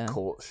Dungeon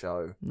Court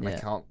show. And I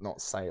can't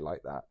not say it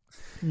like that.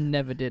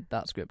 Never did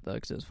that script, though,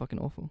 because it was fucking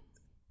awful.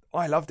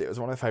 I loved it. It was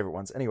one of my favourite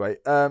ones. Anyway,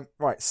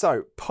 right,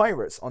 so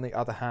pirates, on the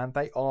other hand,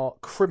 they are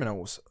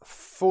criminals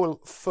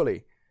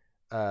fully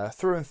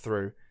through and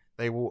through.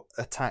 They will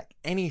attack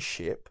any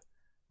ship,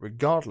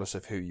 regardless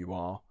of who you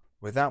are,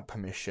 without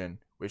permission,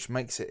 which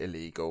makes it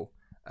illegal.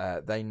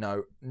 They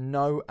know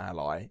no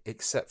ally,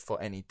 except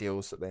for any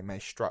deals that they may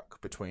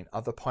struck between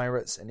other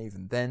pirates, and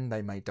even then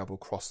they may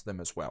double-cross them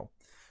as well.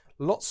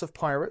 Lots of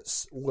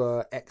pirates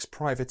were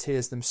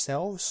ex-privateers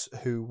themselves,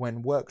 who,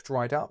 when work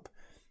dried up,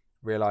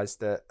 realised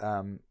that,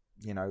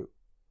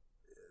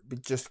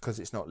 just because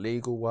it's not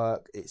legal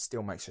work, it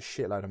still makes a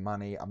shitload of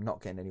money. I'm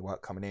not getting any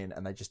work coming in,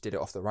 and they just did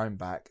it off their own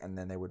back, and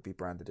then they would be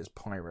branded as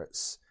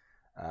pirates,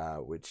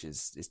 which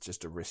is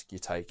just a risk you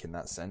take in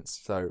that sense.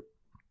 So,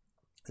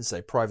 as I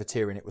say,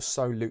 privateering, it was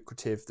so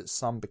lucrative that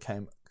some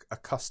became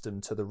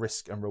accustomed to the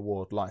risk and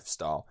reward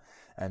lifestyle,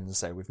 and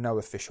as I say, with no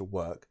official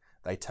work,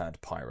 they turned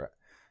pirate.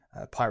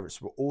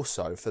 Pirates were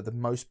also, for the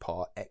most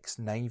part,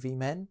 ex-Navy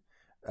men.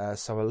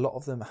 So a lot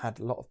of them had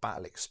a lot of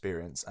battle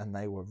experience, and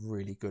they were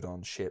really good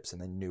on ships,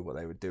 and they knew what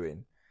they were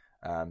doing.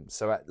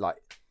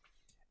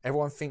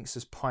 Everyone thinks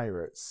of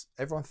pirates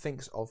as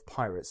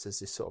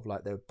this sort of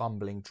like they're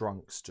bumbling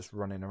drunks just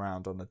running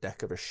around on the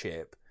deck of a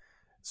ship,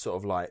 sort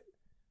of like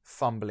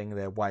fumbling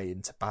their way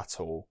into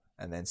battle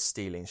and then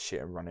stealing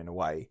shit and running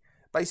away.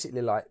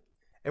 Basically, like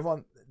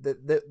everyone,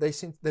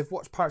 they've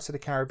watched Pirates of the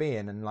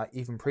Caribbean and like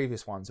even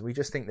previous ones, and we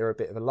just think they're a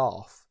bit of a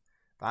laugh.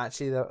 But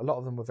actually, a lot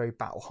of them were very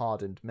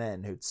battle-hardened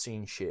men who'd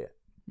seen shit.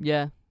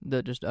 Yeah,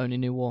 that just only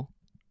knew war.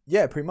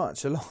 Yeah, pretty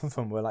much. A lot of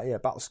them were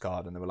like,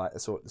 battle-scarred, and they were like,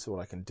 that's all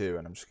I can do,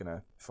 and I'm just going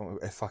to,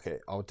 fuck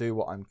it, I'll do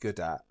what I'm good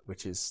at,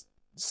 which is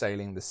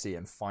sailing the sea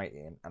and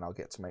fighting, and I'll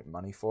get to make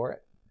money for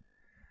it.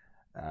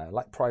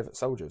 Like private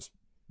soldiers.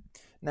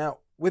 Now,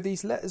 with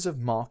these letters of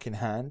marque in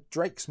hand,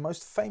 Drake's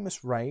most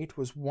famous raid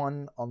was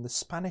one on the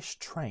Spanish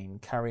train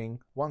carrying,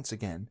 once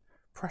again,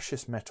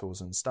 precious metals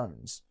and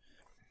stones.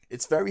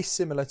 It's very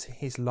similar to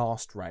his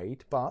last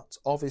raid, but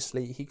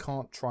obviously he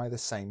can't try the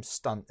same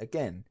stunt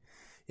again.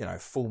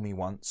 Fool me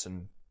once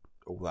and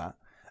all that.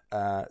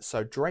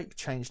 So Drake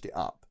changed it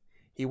up.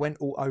 He went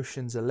all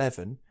Ocean's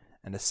 11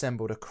 and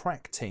assembled a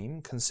crack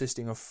team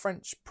consisting of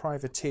French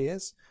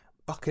privateers,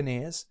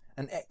 buccaneers,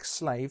 and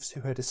ex-slaves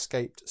who had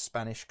escaped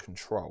Spanish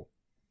control.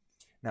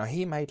 Now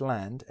he made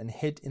land and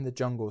hid in the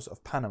jungles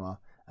of Panama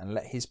and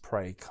let his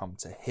prey come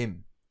to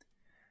him.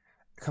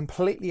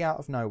 Completely out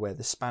of nowhere,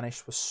 the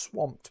Spanish were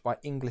swamped by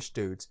English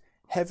dudes,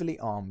 heavily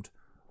armed.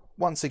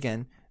 Once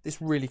again,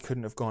 this really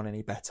couldn't have gone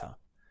any better.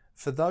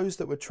 For those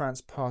that were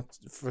transporting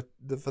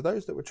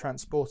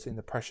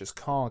the precious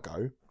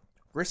cargo,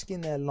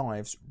 risking their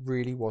lives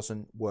really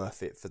wasn't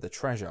worth it for the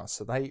treasure,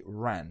 so they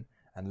ran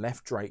and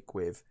left Drake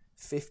with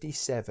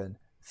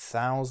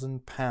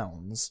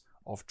 £57,000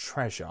 of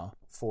treasure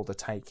for the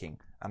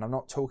taking. And I'm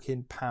not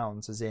talking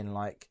pounds as in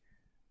like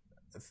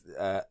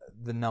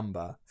the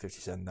number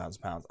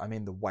 £57,000. I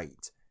mean the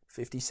weight.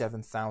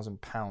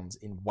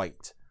 £57,000 in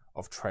weight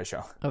of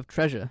treasure. Of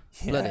treasure?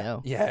 Yeah, bloody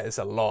hell. Yeah, it's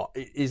a lot.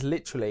 It is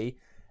literally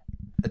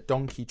a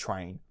donkey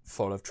train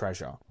full of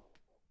treasure.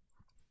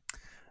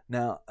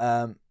 Now,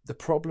 the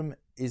problem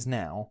is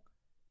now,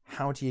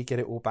 how do you get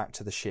it all back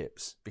to the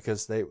ships?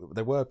 Because they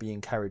were being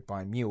carried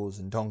by mules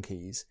and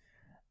donkeys,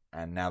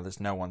 and now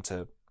there's no one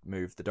to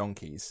move the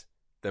donkeys.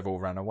 They've all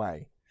run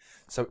away.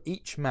 So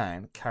each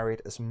man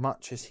carried as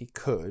much as he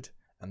could,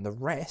 and the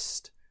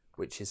rest,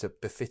 which is a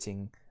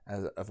befitting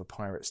of a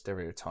pirate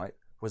stereotype,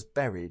 was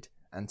buried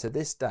and to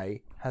this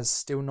day has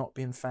still not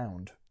been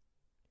found.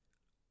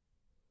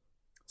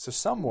 So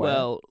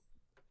somewhere...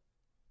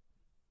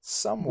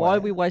 Why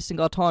are we wasting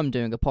our time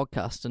doing a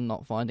podcast and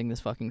not finding this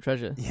fucking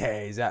treasure? Yeah,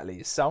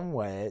 exactly.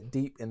 Somewhere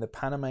deep in the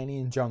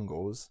Panamanian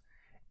jungles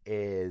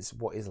is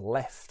what is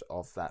left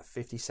of that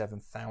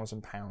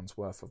 £57,000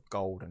 worth of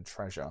gold and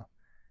treasure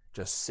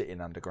just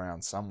sitting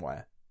underground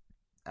somewhere.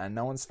 And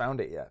no one's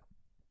found it yet.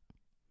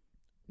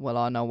 Well,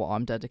 I know what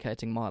I'm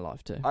dedicating my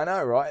life to. I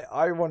know, right?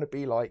 I want to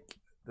be like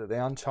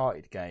the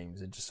Uncharted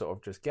games and just sort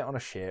of just get on a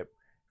ship,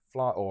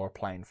 fly or a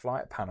plane,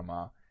 fly to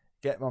Panama,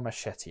 get my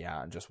machete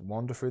out and just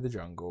wander through the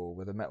jungle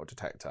with a metal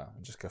detector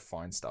and just go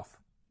find stuff.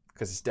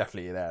 Because it's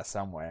definitely there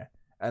somewhere.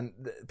 And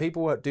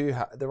people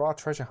there are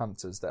treasure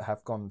hunters that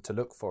have gone to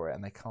look for it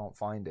and they can't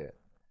find it.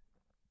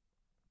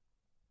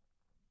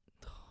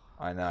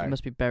 I know. It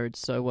must be buried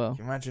so well.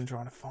 Can you imagine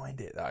trying to find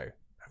it though?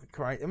 That'd be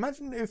great.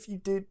 Imagine if you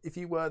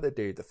were the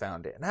dude that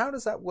found it. And how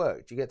does that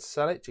work? Do you get to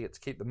sell it? Do you get to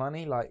keep the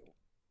money?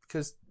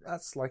 Because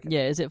that's like...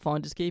 Yeah, is it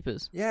finders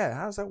keepers? Yeah,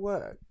 how does that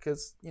work?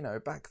 Because,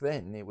 back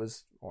then it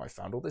was, I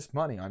found all this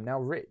money, I'm now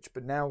rich.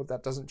 But now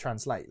that doesn't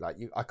translate.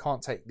 I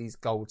can't take these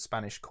gold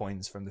Spanish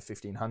coins from the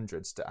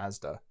 1500s to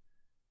Asda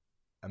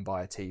and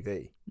buy a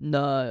TV.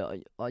 No,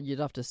 you'd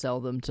have to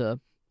sell them to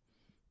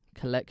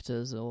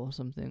collectors or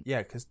something.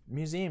 Yeah, because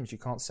museums you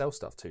can't sell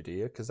stuff to, do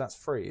you? Because that's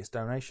free, it's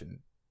donation.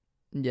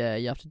 Yeah,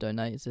 you have to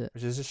donate it.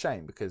 Which is a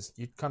shame, because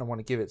you kind of want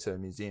to give it to a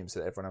museum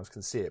so that everyone else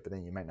can see it, but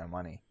then you make no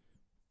money.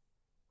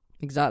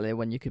 Exactly,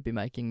 when you could be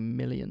making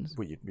millions.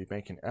 Well, you'd be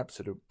making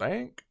absolute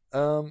bank.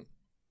 Hey,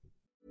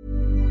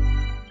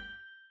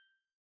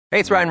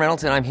 it's Ryan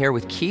Reynolds, and I'm here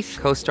with Keith,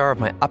 co-star of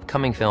my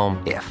upcoming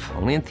film, If,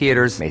 only in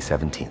theaters May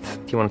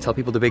 17th. Do you want to tell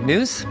people the big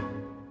news?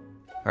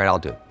 All right, I'll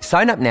do it.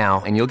 Sign up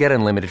now and you'll get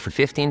unlimited for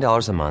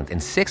 $15 a month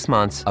and 6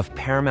 months of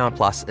Paramount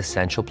Plus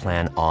Essential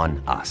Plan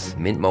on us.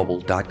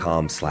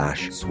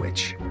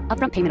 mintmobile.com/switch.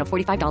 Upfront payment of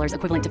 $45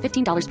 equivalent to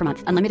 $15 per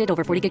month. Unlimited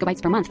over 40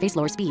 gigabytes per month. Face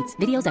lower speeds.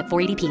 Videos at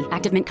 480p.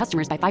 Active Mint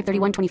customers by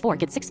 531.24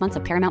 get 6 months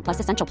of Paramount Plus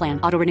Essential Plan.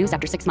 Auto renews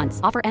after 6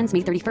 months. Offer ends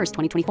May 31st,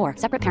 2024.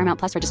 Separate Paramount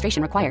Plus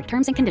registration required.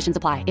 Terms and conditions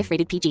apply if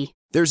rated PG.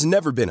 There's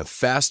never been a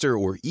faster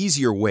or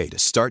easier way to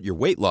start your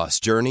weight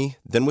loss journey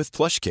than with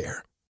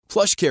PlushCare.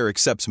 PlushCare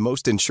accepts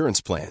most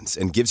insurance plans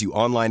and gives you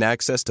online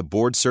access to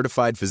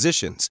board-certified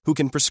physicians who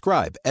can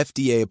prescribe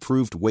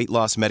FDA-approved weight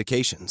loss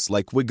medications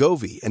like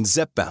Wegovy and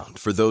Zepbound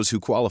for those who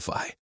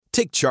qualify.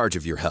 Take charge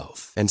of your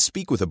health and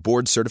speak with a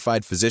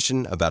board-certified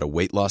physician about a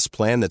weight loss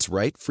plan that's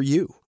right for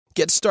you.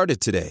 Get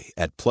started today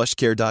at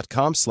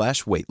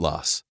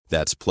plushcare.com/weight-loss.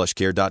 That's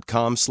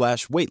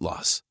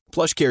plushcare.com/weight-loss.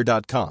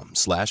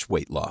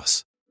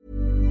 plushcare.com/weight-loss.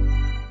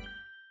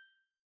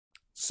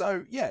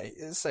 So, yeah,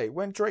 say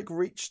when Drake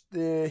reached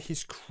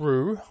his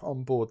crew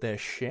on board their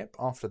ship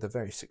after the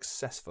very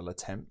successful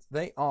attempt,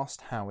 they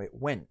asked how it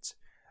went.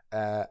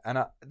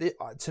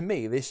 To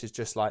me, this is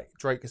just like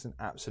Drake is an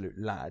absolute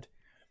lad.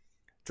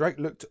 Drake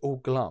looked all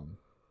glum,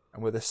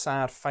 and with a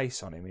sad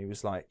face on him, he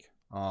was like,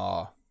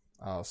 oh,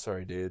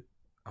 sorry, dude.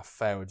 I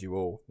failed you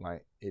all.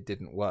 Like, it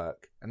didn't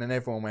work. And then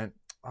everyone went,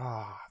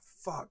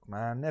 fuck,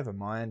 man, never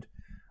mind.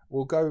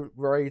 We'll go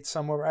raid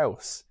somewhere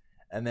else.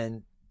 And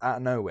then out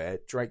of nowhere,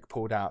 Drake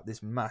pulled out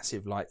this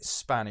massive,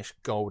 Spanish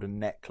golden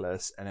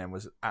necklace and then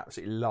was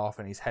absolutely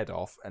laughing his head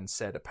off and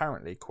said,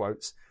 apparently,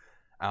 quotes,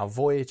 "Our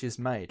voyage is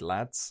made,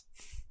 lads."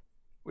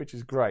 Which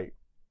is great.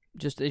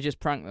 He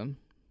just pranked them.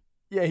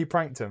 Yeah, he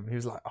pranked them. He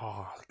was like,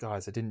 "Oh,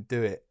 guys, I didn't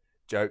do it.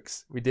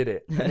 Jokes, we did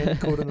it." And then he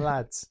called them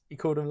lads.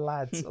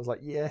 I was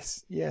like,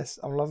 yes,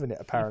 I'm loving it,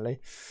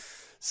 apparently.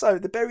 So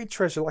the buried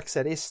treasure, like I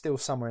said, is still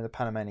somewhere in the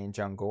Panamanian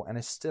jungle and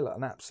is still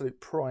an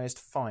absolute prized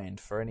find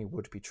for any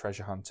would-be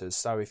treasure hunters.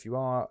 So if you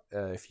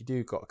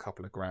do got a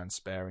couple of grand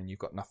spare and you've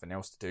got nothing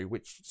else to do,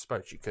 which I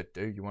suppose you could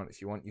do,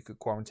 if you want, you could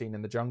quarantine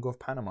in the jungle of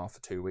Panama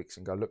for 2 weeks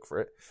and go look for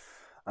it.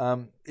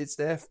 It's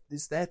there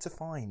to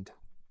find.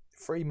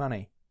 Free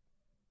money.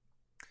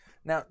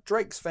 Now,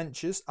 Drake's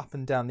ventures up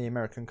and down the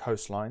American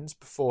coastlines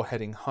before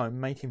heading home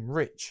made him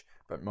rich,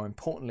 but more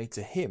importantly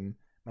to him,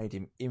 made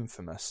him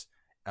infamous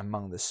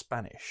among the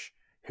Spanish,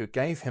 who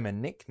gave him a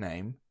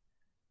nickname,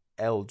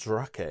 El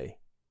Drake,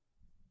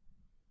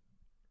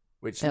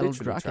 which El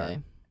Drake,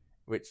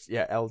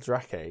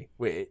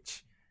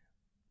 which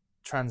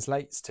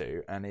translates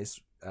to and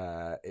is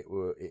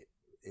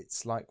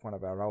it's like one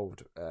of our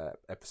old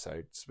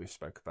episodes we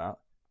spoke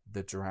about,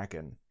 the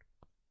dragon.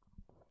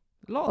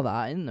 A lot of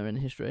that, isn't there, in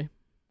history?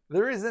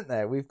 There is, isn't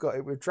there? We've got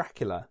it with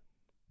Dracula.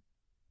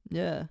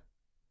 Yeah.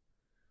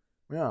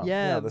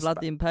 Yeah.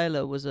 Vlad the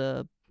Impaler was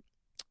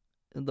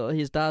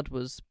his dad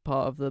was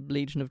part of the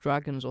Legion of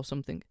Dragons or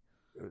something.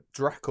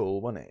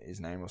 Drackle, wasn't it? His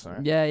name or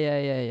something.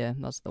 Yeah.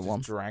 That's the one.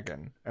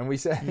 Dragon. And we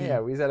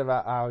said, we said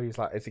about how he's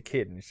like as a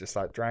kid, and he's just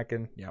like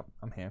dragon. Yep,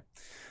 I'm here.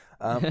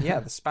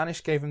 The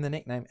Spanish gave him the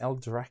nickname El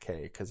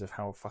Drake because of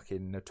how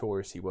fucking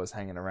notorious he was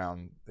hanging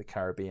around the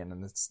Caribbean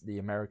and the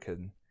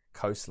American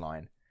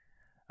coastline.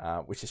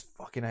 which is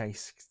fucking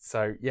ace.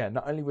 So, yeah,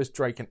 not only was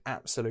Drake an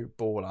absolute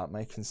baller,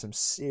 making some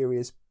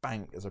serious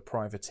bank as a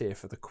privateer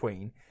for the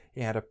Queen,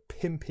 he had a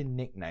pimping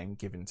nickname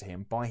given to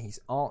him by his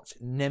arch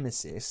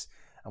nemesis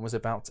and was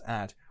about to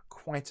add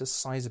quite a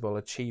sizable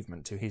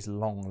achievement to his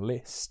long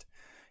list.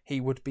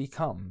 He would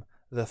become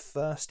the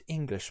first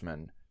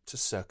Englishman to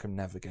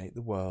circumnavigate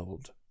the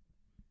world.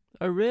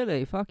 Oh,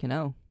 really? Fucking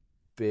hell.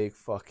 Big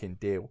fucking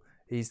deal.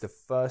 He's the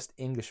first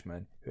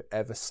Englishman who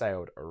ever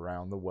sailed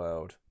around the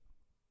world.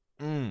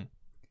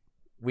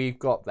 We've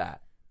got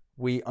that.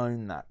 We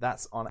own that.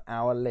 That's on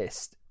our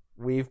list.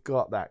 We've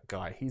got that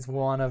guy. He's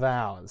one of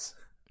ours.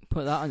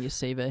 Put that on your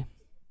CV.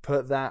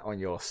 Put that on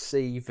your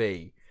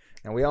CV.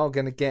 And we are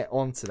going to get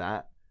onto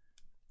that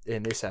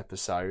in this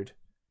episode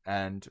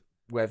and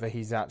whether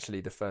he's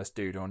actually the first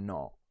dude or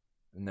not.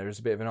 And there is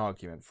a bit of an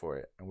argument for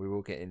it, and we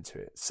will get into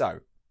it.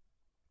 So,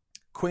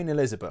 Queen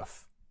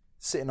Elizabeth,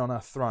 sitting on her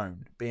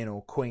throne, being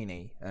all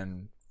queeny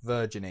and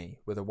virginy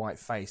with a white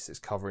face that's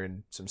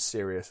covering some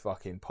serious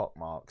fucking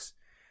pockmarks,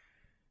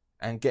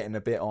 and getting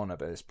a bit on at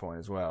this point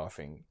as well, I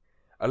think.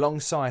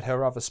 Alongside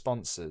her other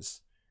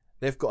sponsors,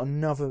 they've got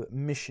another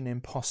Mission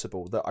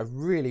Impossible that I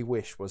really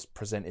wish was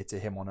presented to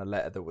him on a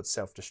letter that would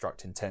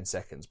self-destruct in 10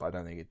 seconds, but I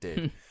don't think it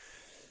did.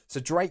 So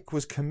Drake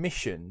was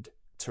commissioned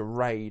to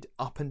raid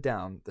up and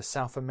down the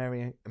South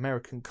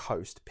American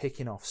coast,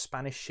 picking off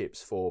Spanish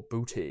ships for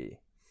booty.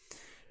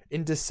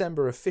 In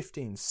December of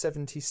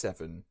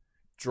 1577,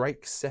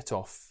 Drake set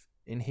off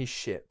in his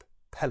ship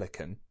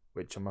Pelican,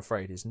 which I'm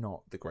afraid is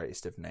not the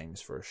greatest of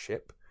names for a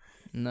ship,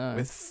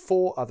 with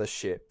 4 other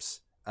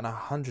ships and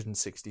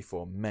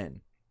 164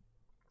 men.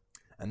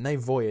 And they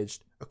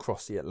voyaged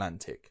across the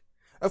Atlantic.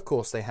 Of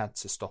course, they had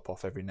to stop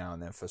off every now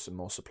and then for some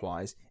more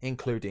supplies,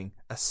 including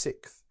a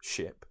 6th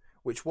ship,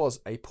 which was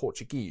a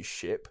Portuguese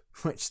ship,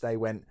 which they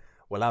went,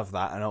 we'll have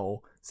that and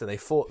all. So they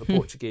fought the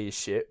Portuguese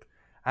ship,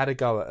 had a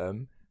go at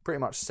them, pretty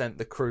much sent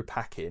the crew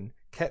packing,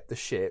 kept the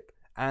ship,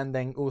 and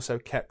then also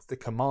kept the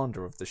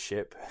commander of the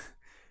ship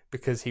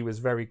because he was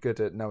very good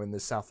at knowing the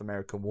South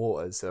American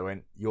waters. So they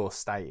went, you're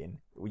staying,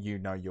 you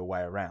know your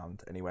way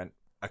around. And he went,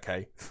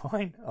 okay,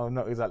 fine. I'm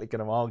not exactly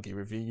going to argue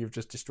with you. You've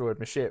just destroyed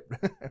my ship,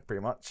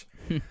 pretty much.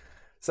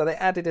 So they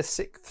added a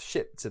 6th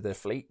ship to their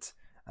fleet,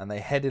 and they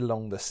headed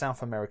along the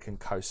South American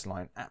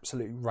coastline,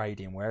 absolutely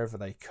raiding wherever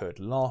they could,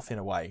 laughing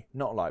away,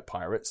 not like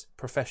pirates,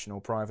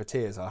 professional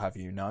privateers, I'll have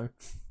you know.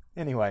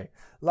 Anyway,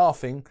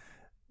 laughing,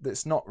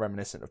 that's not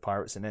reminiscent of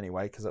pirates in any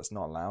way, because that's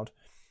not allowed.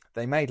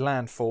 They made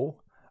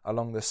landfall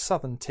along the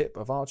southern tip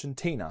of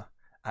Argentina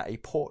at a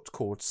port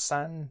called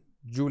San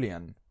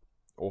Julian,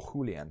 or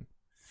Julian.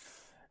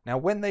 Now,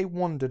 when they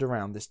wandered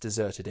around this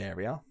deserted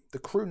area, the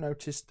crew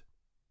noticed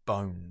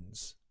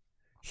bones.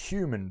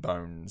 Human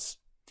bones.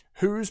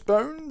 Whose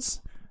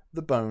bones?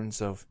 The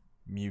bones of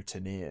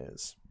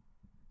mutineers.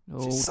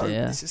 Oh,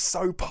 this is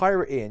so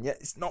piratey, and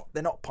yet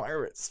they're not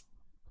pirates.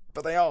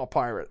 But they are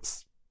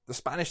pirates. The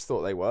Spanish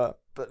thought they were,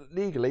 but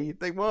legally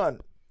they weren't.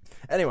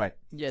 Anyway.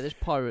 Yeah, there's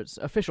pirates.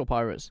 Official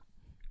pirates.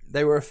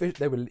 They were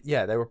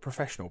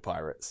professional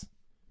pirates.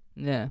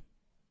 Yeah.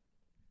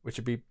 Which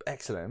would be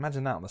excellent.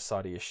 Imagine that on the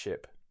side of your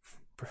ship.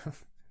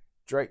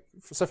 Drake,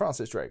 Sir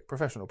Francis Drake,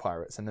 professional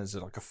pirates, and there's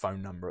like a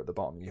phone number at the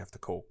bottom you have to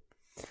call.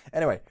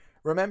 Anyway,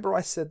 remember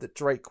I said that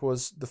Drake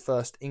was the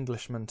first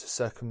Englishman to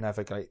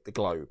circumnavigate the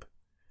globe?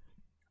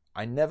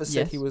 I never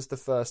said he was the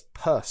first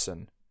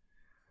person,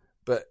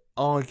 but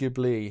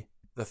arguably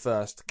the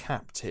first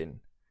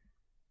captain.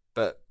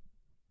 But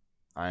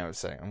I was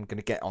saying, I'm going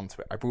to get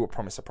onto it. I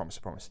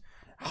promise.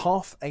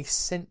 Half a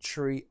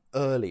century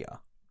earlier,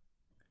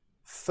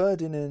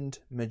 Ferdinand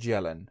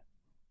Magellan,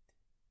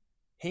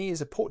 he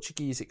is a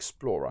Portuguese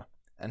explorer,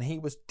 and he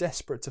was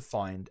desperate to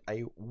find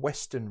a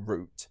western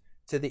route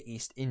to the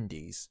East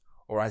Indies,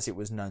 or as it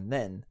was known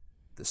then,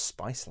 the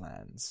Spice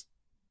Lands.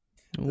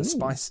 The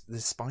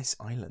Spice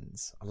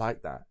Islands. I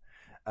like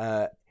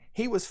that.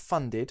 He was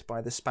funded by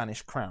the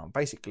Spanish crown.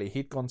 Basically,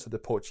 he'd gone to the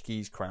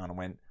Portuguese crown and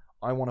went,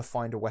 I want to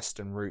find a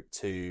western route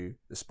to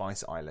the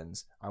Spice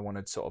Islands. I want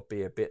to sort of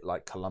be a bit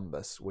like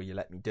Columbus. Will you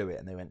let me do it?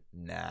 And they went,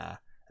 nah.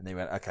 And they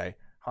went, okay,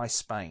 hi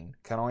Spain,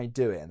 can I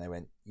do it? And they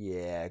went,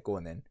 yeah, go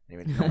on then. And he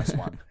went, nice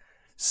one.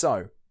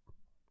 So,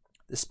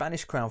 the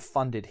Spanish crown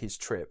funded his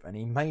trip, and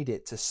he made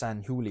it to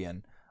San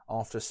Julian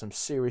after some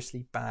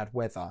seriously bad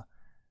weather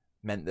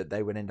meant that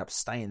they would end up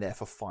staying there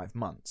for 5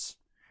 months.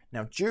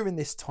 Now, during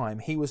this time,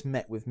 he was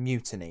met with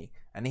mutiny,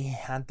 and he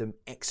had them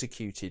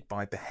executed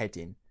by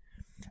beheading.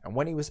 And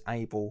when he was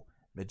able,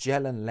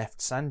 Magellan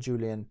left San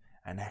Julian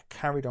and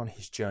carried on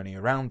his journey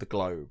around the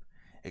globe,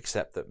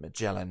 except that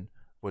Magellan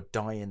would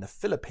die in the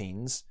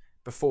Philippines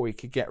before he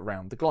could get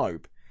around the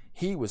globe.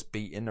 He was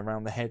beaten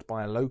around the head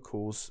by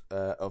locals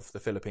of the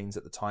Philippines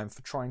at the time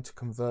for trying to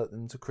convert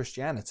them to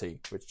Christianity,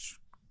 which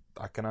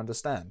I can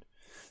understand.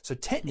 So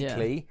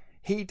technically,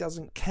 he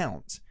doesn't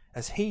count,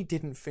 as he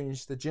didn't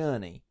finish the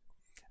journey.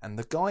 And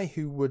the guy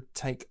who would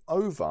take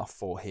over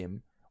for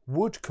him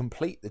would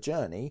complete the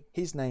journey.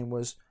 His name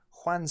was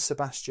Juan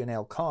Sebastian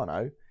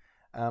Elcano,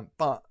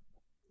 but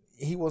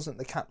he wasn't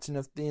the captain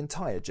of the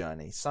entire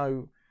journey.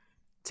 So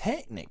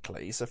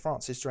technically, Sir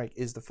Francis Drake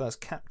is the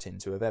first captain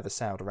to have ever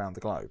sailed around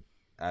the globe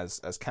as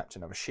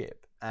captain of a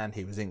ship, and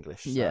he was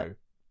English, so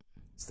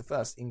it's the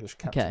first English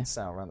captain to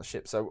sail around the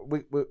ship. So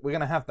we're going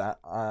to have that,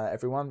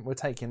 everyone. We're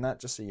taking that,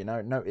 just so you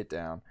know. Note it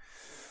down.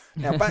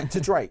 Now, back to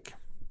Drake.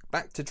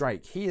 Back to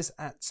Drake. He is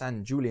at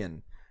San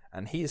Julian,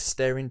 and he is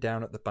staring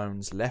down at the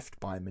bones left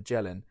by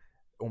Magellan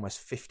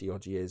almost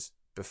 50-odd years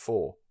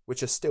before,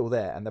 which are still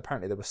there, and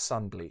apparently they were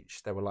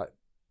sun-bleached. They were like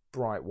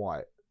bright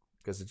white,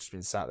 because they'd just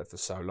been sat there for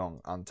so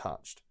long,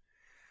 untouched.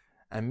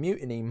 And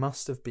mutiny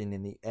must have been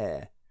in the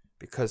air,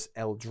 because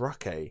El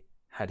Draque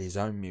had his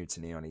own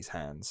mutiny on his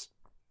hands.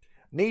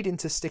 Needing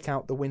to stick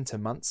out the winter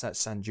months at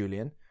San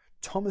Julian,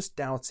 Thomas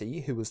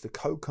Doughty, who was the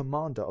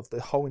co-commander of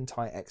the whole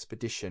entire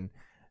expedition,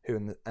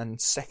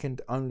 and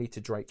second only to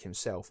Drake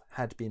himself,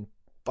 had been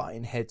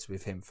butting heads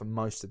with him for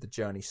most of the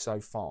journey so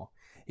far.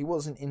 He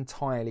wasn't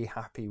entirely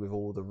happy with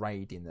all the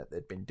raiding that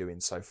they'd been doing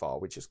so far,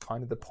 which is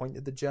kind of the point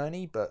of the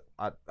journey, but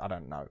I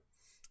don't know.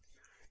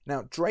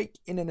 Now, Drake,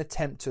 in an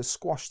attempt to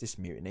squash this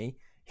mutiny,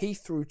 he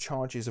threw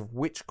charges of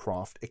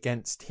witchcraft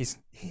against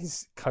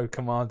his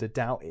co-commander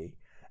Doughty,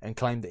 and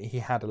claimed that he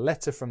had a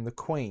letter from the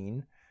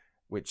Queen,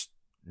 which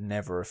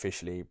never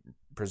officially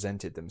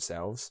presented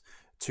themselves,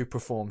 to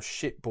perform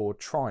shipboard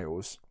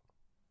trials.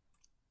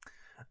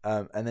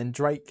 And then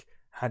Drake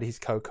had his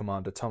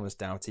co-commander Thomas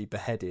Doughty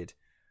beheaded,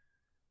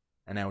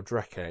 and El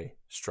Draque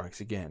strikes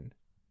again.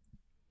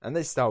 And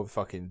this whole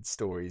fucking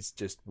story is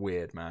just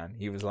weird, man.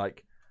 He was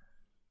like,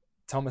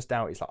 Thomas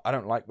Doughty's like, I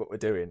don't like what we're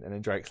doing. And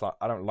then Drake's like,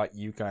 I don't like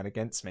you going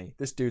against me.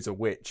 This dude's a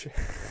witch.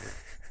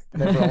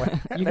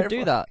 You could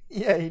do that.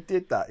 Yeah, he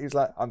did that. He was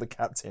like, I'm the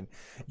captain.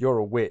 You're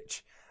a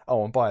witch.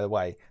 Oh, and by the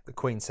way, the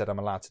Queen said I'm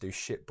allowed to do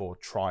shipboard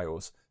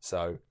trials.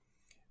 So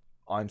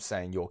I'm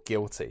saying you're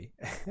guilty.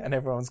 And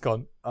everyone's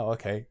gone, oh,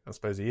 okay, I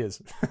suppose he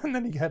is. And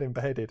then he had him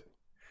beheaded.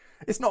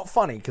 It's not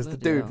funny because the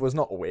dude was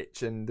not a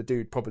witch, and the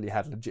dude probably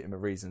had legitimate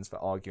reasons for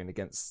arguing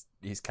against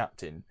his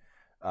captain.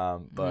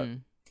 But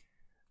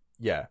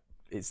yeah,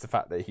 it's the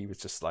fact that he was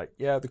just like,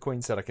 yeah, the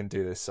Queen said I can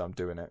do this, so I'm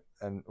doing it.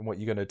 And what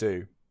you gonna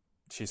do?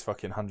 She's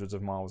fucking hundreds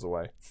of miles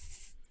away.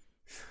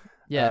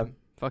 Yeah,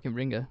 fucking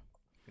ringer.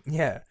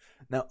 Yeah.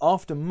 Now,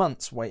 after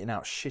months waiting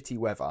out shitty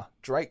weather,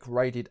 Drake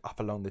raided up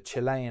along the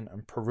Chilean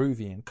and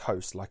Peruvian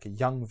coast like a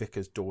young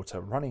vicar's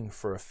daughter running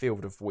for a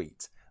field of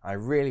wheat. I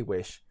really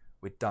wish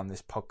we'd done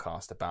this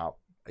podcast about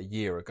a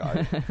year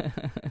ago,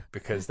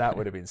 because that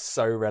would have been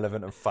so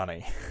relevant and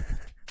funny.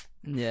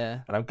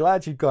 Yeah. And I'm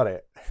glad you got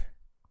it.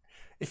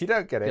 If you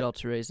don't get it, good old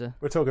Theresa.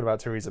 We're talking about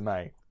Theresa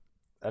May.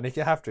 And if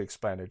you have to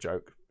explain a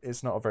joke,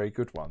 it's not a very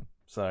good one.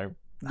 So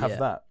have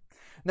that.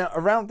 Now,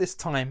 around this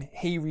time,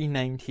 he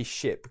renamed his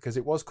ship, because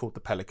it was called the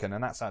Pelican,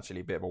 and that's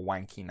actually a bit of a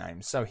wanky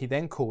name. So he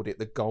then called it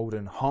the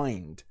Golden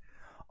Hind,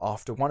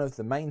 after one of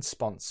the main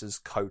sponsors'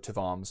 coat of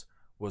arms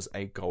was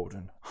a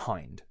golden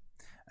hind.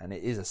 And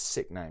it is a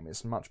sick name.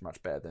 It's much,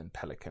 much better than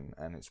Pelican,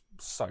 and it's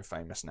so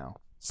famous now.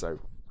 So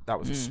that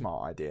was a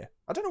smart idea.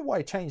 I don't know why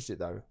he changed it,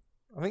 though.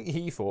 I think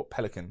he thought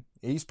Pelican.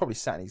 He's probably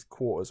sat in his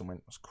quarters and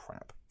went, that's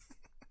crap.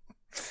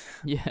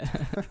 Yeah.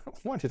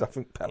 Why did I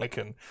think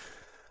Pelican?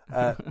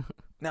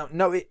 Now,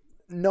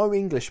 no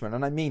Englishman,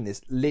 and I mean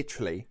this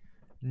literally,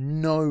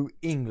 no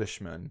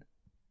Englishman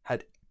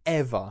had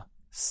ever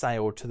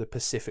sailed to the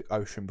Pacific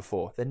Ocean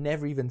before. They'd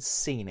never even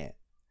seen it.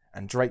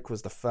 And Drake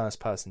was the first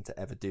person to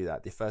ever do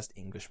that, the first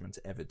Englishman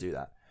to ever do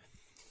that.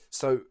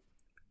 So,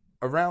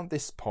 around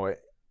this point,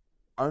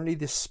 only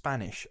the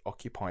Spanish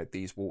occupied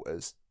these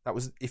waters. That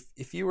was,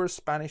 if you were a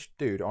Spanish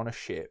dude on a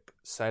ship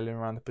sailing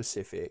around the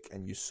Pacific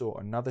and you saw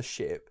another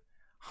ship,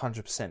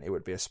 100% it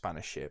would be a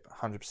Spanish ship.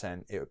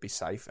 100% it would be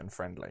safe and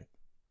friendly.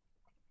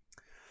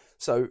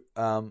 So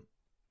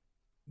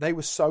they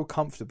were so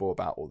comfortable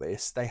about all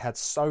this. They had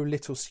so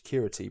little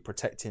security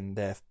protecting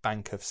their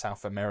Bank of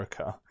South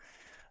America,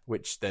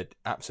 which they'd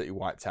absolutely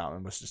wiped out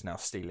and was just now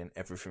stealing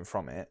everything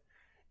from it.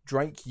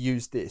 Drake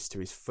used this to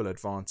his full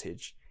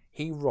advantage.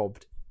 He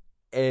robbed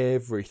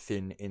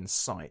everything in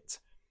sight.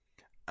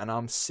 And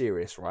I'm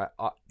serious, right?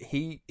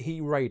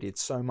 He raided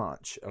so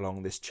much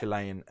along this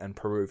Chilean and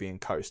Peruvian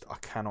coast, I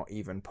cannot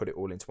even put it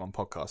all into one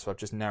podcast, so I've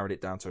just narrowed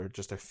it down to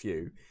just a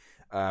few.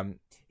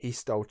 He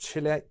stole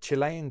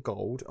Chilean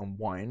gold and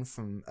wine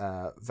from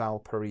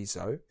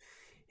Valparaiso.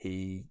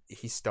 He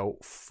stole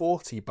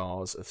 40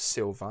 bars of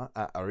silver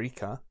at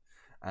Arica,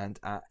 and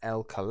at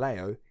El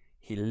Callao,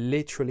 he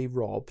literally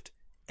robbed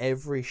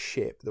every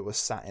ship that was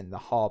sat in the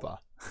harbour.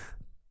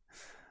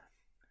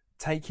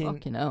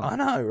 Fucking hell. I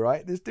know,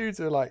 right? This dude's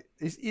like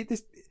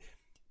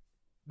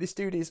this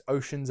dude is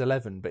Ocean's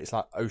 11, but it's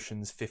like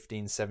Ocean's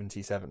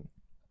 1577.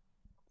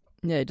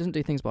 Yeah, he doesn't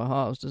do things by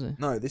halves, does he?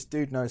 No, this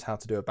dude knows how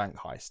to do a bank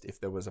heist if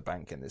there was a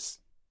bank in this,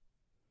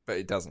 but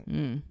he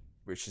doesn't,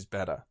 which is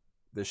better.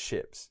 There's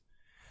ships.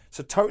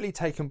 So totally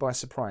taken by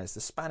surprise,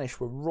 the Spanish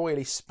were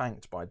royally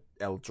spanked by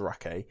El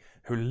Draque,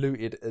 who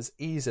looted as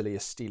easily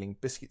as stealing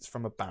biscuits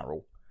from a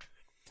barrel.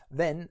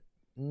 Then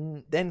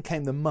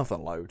came the mother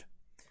lode.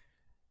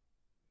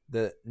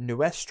 The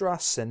Nuestra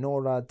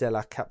Senora de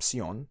la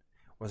Capción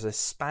was a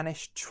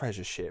Spanish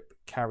treasure ship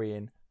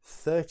carrying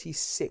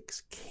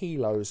 36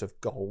 kilos of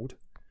gold,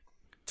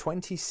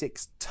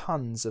 26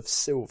 tons of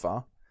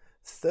silver,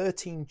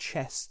 13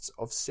 chests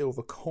of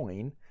silver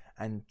coin,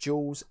 and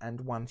jewels,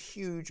 and one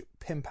huge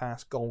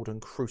pimp-ass golden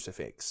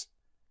crucifix.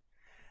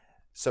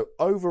 So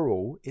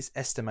overall, it's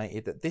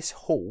estimated that this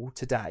haul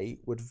today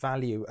would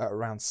value at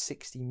around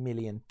 $60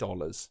 million.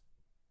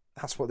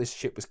 That's what this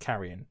ship was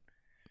carrying.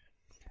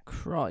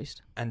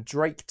 Christ. And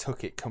Drake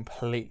took it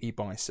completely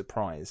by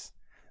surprise.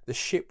 The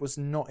ship was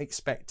not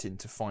expecting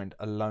to find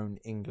a lone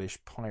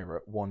English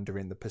pirate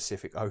wandering the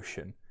Pacific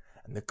Ocean,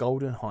 and the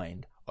Golden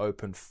Hind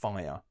opened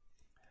fire.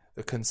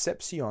 The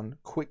Concepcion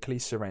quickly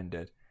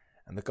surrendered,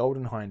 and the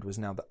Golden Hind was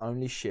now the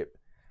only ship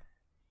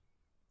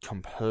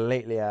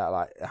completely out,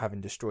 like having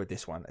destroyed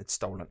this one, had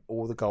stolen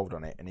all the gold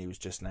on it, and he was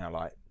just now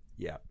like,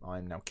 yeah,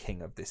 I'm now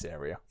king of this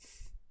area.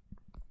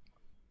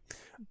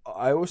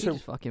 I also he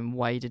just fucking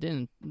waded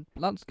in.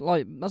 That's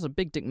a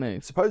big dick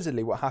move.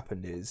 Supposedly what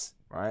happened is,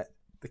 right,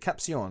 the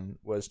Capsion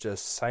was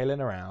just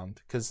sailing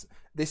around, because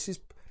this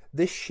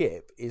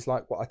ship is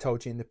like what I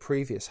told you in the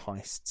previous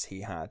heists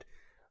he had.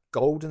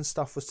 Gold and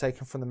stuff was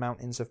taken from the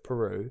mountains of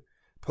Peru,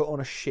 put on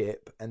a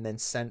ship, and then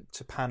sent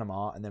to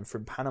Panama, and then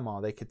from Panama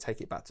they could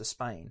take it back to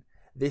Spain.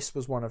 This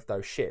was one of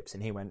those ships,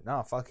 and he went,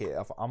 "No, fuck it.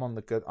 I'm on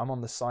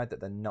the side that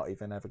they're not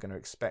even ever going to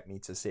expect me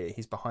to see it.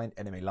 He's behind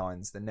enemy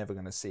lines. They're never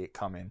going to see it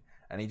coming."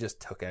 And he just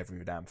took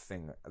every damn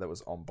thing that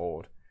was on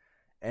board.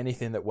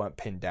 Anything that weren't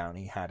pinned down,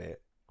 he had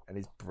it, and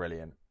he's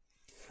brilliant.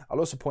 I'll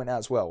also point out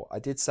as well, I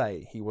did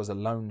say he was a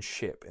lone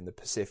ship in the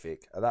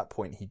Pacific. At that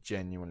point, he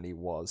genuinely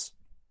was.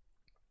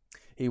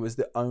 He was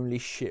the only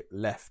ship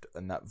left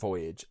on that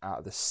voyage out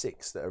of the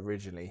 6 that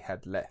originally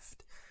had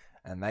left.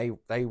 And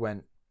they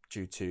went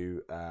due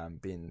to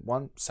being,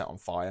 one, set on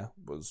fire,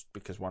 was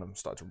because one of them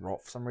started to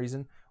rot for some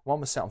reason.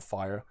 One was set on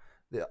fire.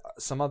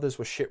 Some others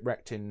were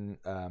shipwrecked in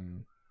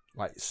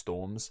like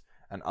storms,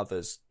 and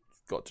others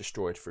got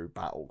destroyed through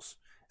battles.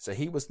 So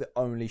he was the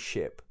only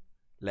ship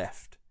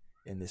left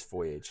in this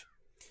voyage.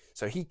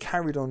 So he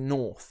carried on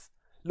north,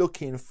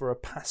 looking for a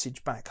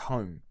passage back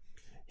home.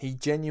 He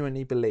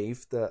genuinely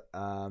believed that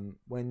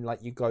when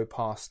like you go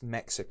past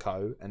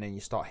Mexico and then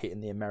you start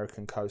hitting the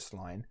American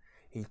coastline,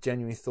 he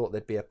genuinely thought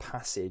there'd be a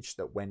passage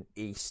that went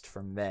east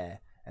from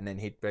there, and then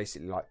he'd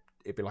basically like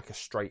it'd be like a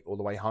straight all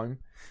the way home.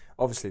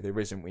 Obviously there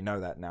isn't, we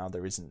know that now,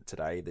 there isn't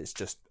today. There's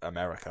just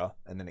America,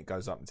 and then it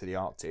goes up into the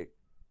Arctic.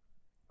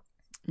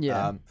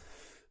 Yeah.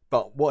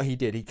 But what he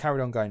did, he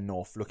carried on going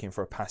north looking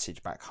for a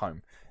passage back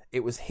home.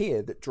 It was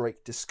here that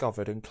Drake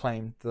discovered and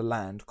claimed the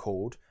land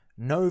called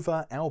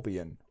Nova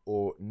Albion,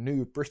 or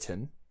New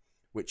Britain,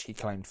 which he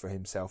claimed for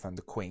himself and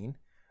the Queen,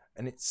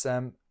 and it's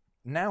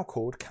now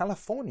called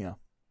California.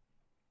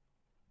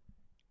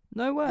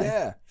 No way.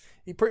 Yeah,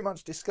 he pretty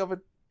much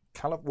discovered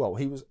well,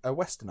 he was a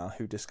Westerner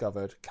who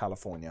discovered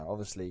California.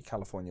 Obviously,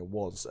 California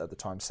was at the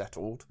time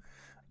settled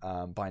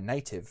by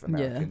Native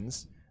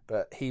Americans,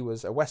 but he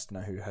was a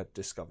Westerner who had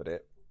discovered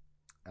it,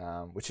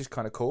 which is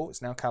kind of cool.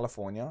 It's now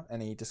California,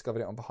 and he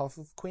discovered it on behalf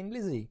of Queen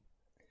Lizzie.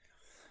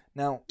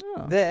 Now,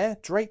 there,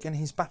 Drake and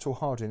his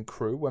battle-hardened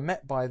crew were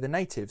met by the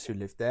natives who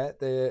lived there,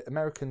 the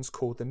Americans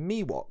called the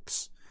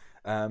Miwoks.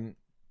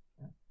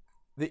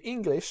 The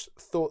English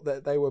thought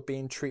that they were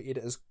being treated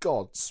as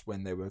gods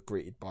when they were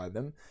greeted by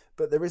them,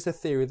 but there is a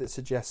theory that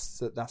suggests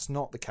that that's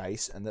not the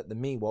case, and that the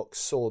Miwoks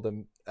saw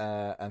them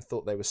and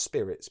thought they were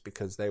spirits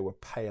because they were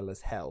pale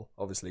as hell,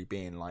 obviously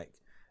being like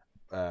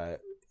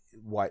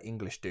white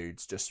English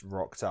dudes just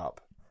rocked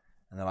up,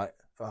 and they're like,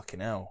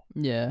 fucking hell.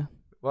 Yeah.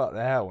 What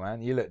the hell,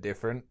 man? You look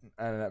different.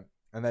 And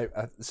they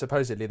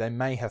supposedly they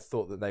may have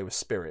thought that they were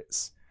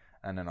spirits,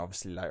 and then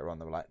obviously later on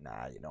they were like,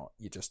 nah, you're not.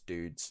 You're just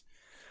dudes.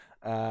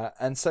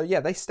 And so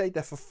yeah, they stayed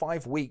there for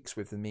 5 weeks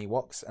with the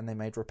Miwoks, and they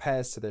made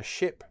repairs to their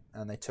ship,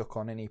 and they took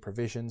on any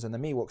provisions. And the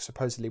Miwoks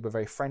supposedly were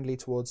very friendly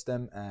towards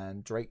them,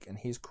 and Drake and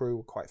his crew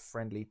were quite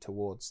friendly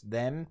towards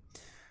them.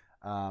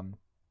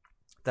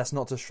 That's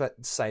not to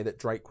say that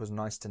Drake was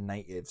nice to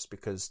natives,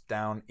 because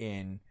down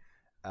in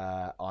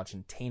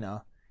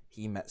Argentina,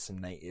 he met some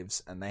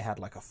natives, and they had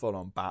like a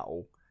full-on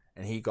battle,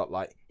 and he got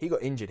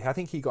injured. I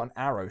think he got an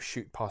arrow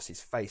shoot past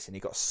his face, and he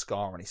got a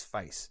scar on his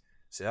face.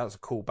 So that was a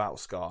cool battle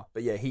scar.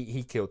 But yeah,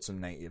 he killed some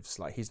natives.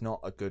 Like, he's not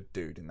a good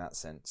dude in that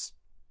sense.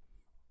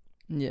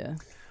 Yeah.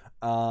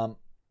 So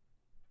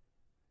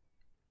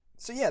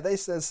yeah, they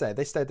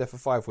stayed there for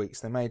 5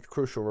 weeks. They made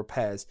crucial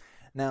repairs.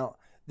 Now,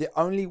 the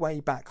only way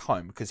back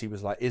home, because he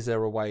was like, is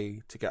there a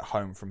way to get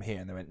home from here?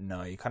 And they went,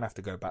 no, you kind of have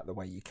to go back the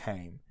way you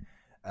came.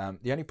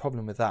 The only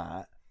problem with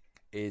that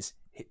is,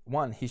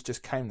 one, he's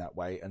just came that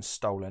way and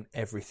stolen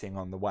everything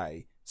on the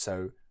way.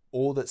 So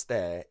all that's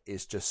there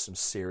is just some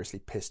seriously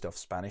pissed off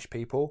Spanish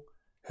people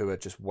who are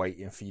just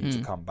waiting for you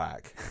to come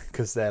back,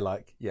 because they're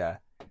like, yeah,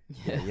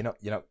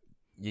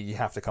 you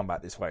have to come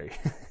back this way.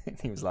 And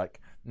he was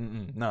like,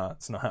 no,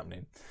 it's not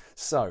happening.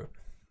 So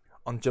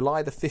on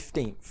July the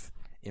 15th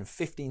in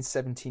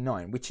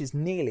 1579, which is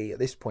nearly at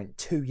this point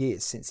 2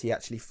 years since he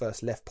actually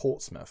first left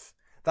Portsmouth,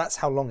 that's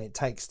how long it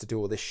takes to do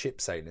all this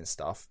ship sailing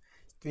stuff.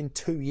 been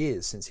 2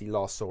 years since he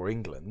last saw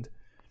England.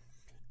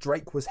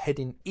 Drake was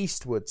heading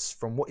eastwards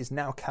from what is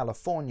now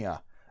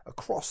California,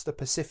 across the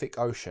Pacific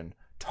Ocean,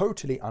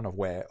 totally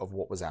unaware of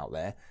what was out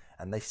there,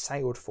 and they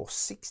sailed for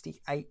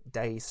 68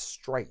 days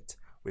straight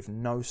with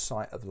no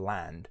sight of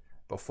land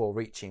before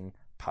reaching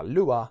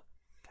Palua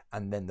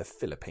and then the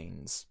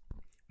Philippines.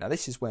 Now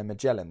this is where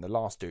Magellan, the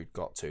last dude,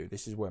 got to.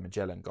 This is where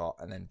Magellan got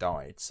and then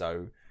died.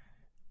 So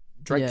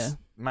Drake's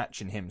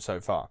matching him so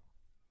far.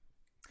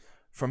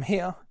 From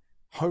here,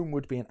 home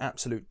would be an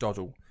absolute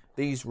doddle.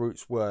 These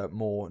routes were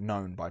more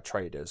known by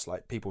traders.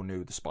 Like, people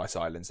knew the Spice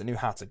Islands. They knew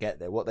how to get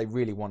there. What they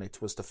really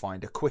wanted was to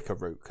find a quicker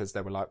route, because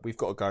they were like, we've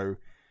got to go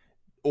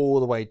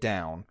all the way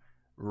down,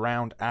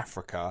 round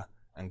Africa,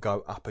 and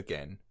go up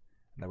again.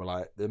 And they were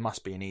like, there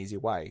must be an easy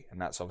way. And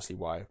that's obviously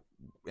why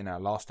in our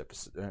last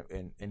episode,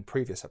 in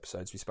previous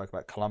episodes, we spoke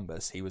about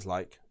Columbus. He was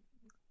like,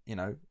 you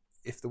know,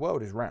 if the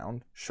world is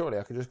round, surely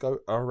I could just go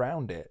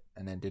around it.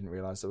 And then didn't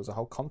realise there was a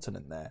whole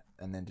continent there.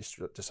 And then just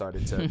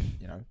decided to,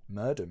 you know,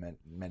 murder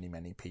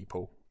many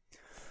people.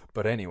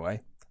 But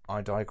anyway,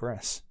 I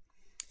digress.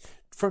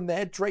 From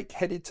there, Drake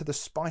headed to the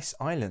Spice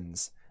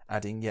Islands,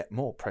 adding yet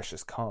more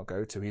precious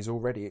cargo to his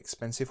already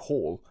expensive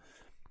haul.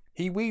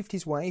 He weaved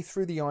his way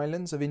through the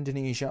islands of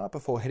Indonesia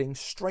before heading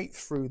straight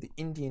through the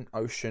Indian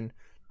Ocean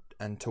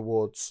and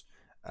towards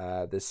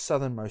the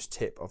southernmost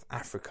tip of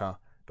Africa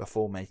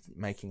before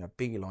making a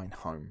beeline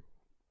home.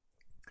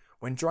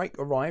 When Drake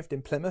arrived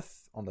in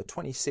Plymouth on the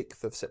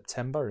 26th of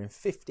September in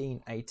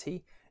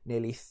 1580,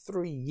 nearly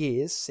 3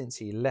 years since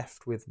he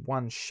left with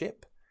one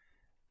ship,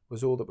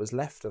 was all that was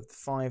left of the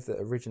 5 that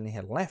originally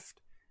had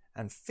left,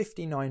 and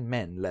 59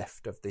 men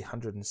left of the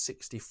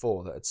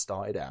 164 that had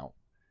started out.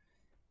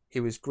 He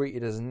was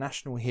greeted as a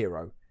national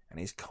hero, and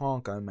his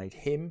cargo made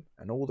him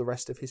and all the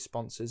rest of his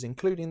sponsors,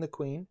 including the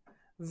Queen,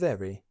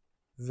 very,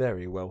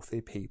 very wealthy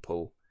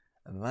people.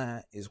 And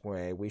that is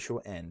where we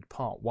shall end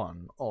part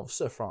 1 of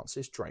Sir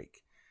Francis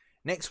Drake.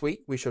 Next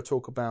week, we shall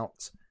talk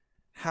about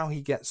how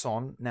he gets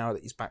on now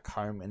that he's back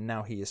home and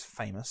now he is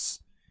famous.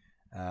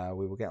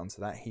 We will get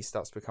onto that. He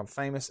starts to become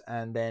famous,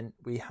 and then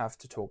we have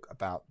to talk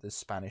about the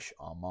Spanish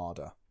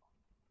Armada.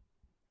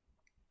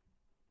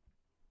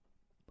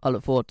 I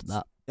look forward to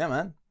that. Yeah,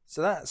 man.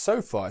 So that,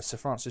 so far, Sir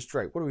Francis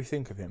Drake. What do we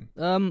think of him?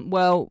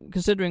 Well,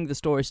 considering the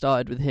story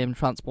started with him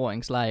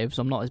transporting slaves,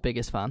 I'm not his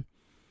biggest fan.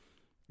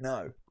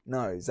 No,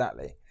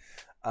 exactly.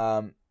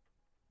 Again,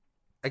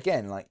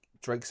 like,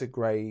 Drake's a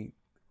grey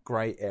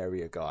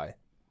area guy.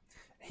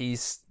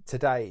 He's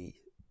today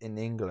in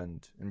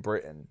England and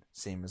Britain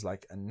seen as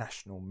like a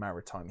national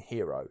maritime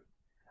hero,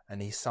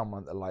 and he's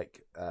someone that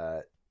like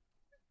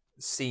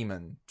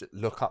seamen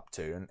look up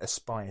to and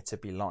aspire to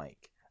be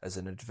like as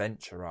an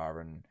adventurer,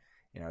 and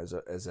you know,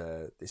 as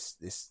a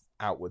this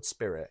outward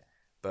spirit.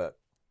 But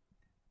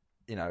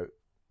you know,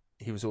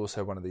 he was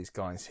also one of these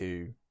guys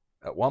who,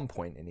 at one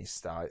point in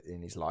his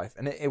life,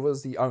 and it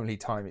was the only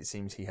time it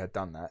seems he had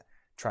done that,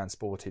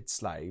 transported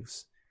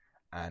slaves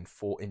and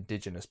fought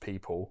indigenous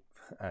people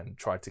and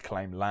tried to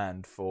claim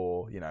land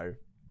for, you know,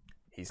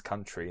 his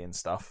country and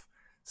stuff.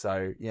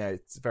 So yeah,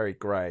 it's very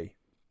grey.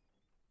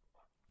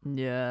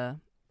 Yeah,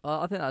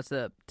 I think that's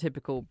a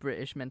typical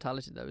British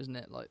mentality, though, isn't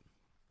it? Like,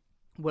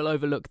 we'll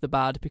overlook the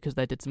bad because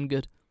they did some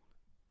good.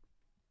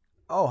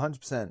 Oh,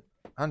 100%.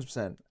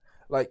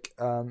 Like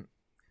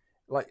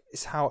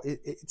it's how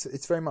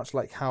it's very much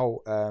like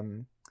how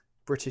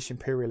British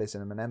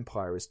imperialism and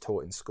empire is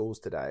taught in schools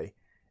today.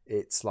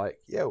 It's like,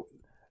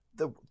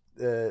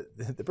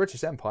 the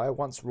British Empire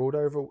once ruled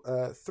over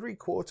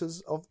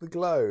 3/4 of the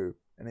globe,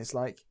 and it's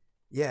like,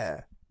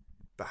 yeah,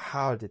 but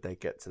how did they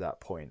get to that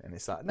point? And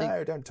it's like,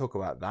 no, don't talk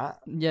about that.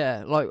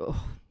 Yeah, like,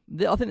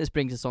 I think this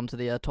brings us on to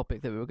the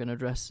topic that we were going to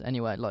address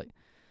anyway. Like,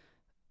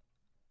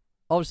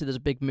 obviously there's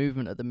a big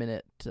movement at the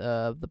minute,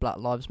 the Black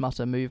Lives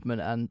Matter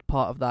movement, and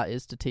part of that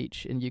is to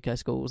teach in UK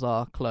schools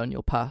our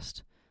colonial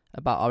past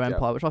about our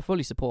empire, which I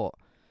fully support.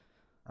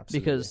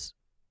 Absolutely. Because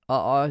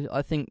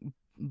I think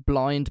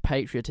blind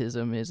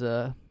patriotism is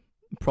a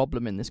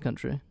problem in this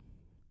country.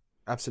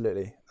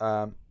 Absolutely.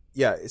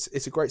 Yeah,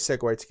 it's a great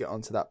segue to get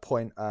onto that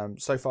point.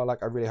 So far,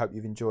 like, I really hope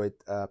you've enjoyed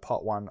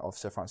part 1 of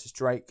Sir Francis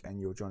Drake, and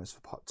you'll join us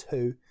for part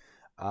 2.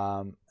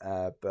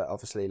 But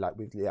obviously, like,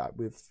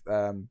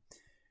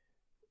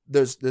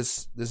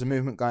 there's a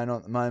movement going on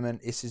at the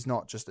moment. This is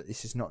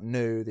not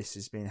new. This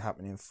has been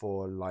happening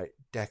for like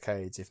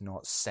decades, if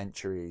not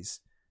centuries.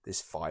 This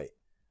fight,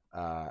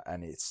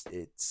 and it's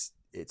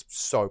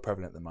so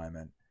prevalent at the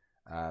moment.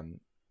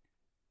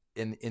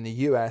 In the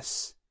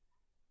US,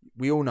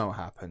 we all know what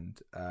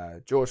happened.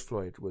 George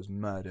Floyd was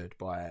murdered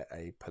by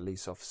a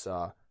police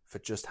officer for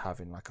just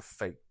having like a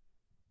fake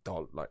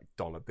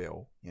dollar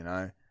bill. You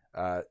know,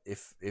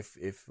 if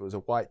it was a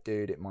white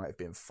dude, it might have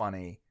been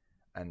funny,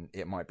 and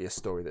it might be a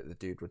story that the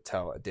dude would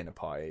tell at a dinner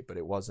party. But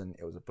it wasn't.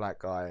 It was a black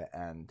guy,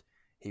 and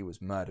he was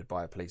murdered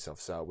by a police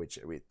officer, which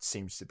it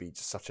seems to be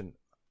just such an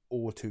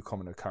all too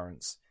common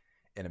occurrence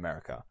in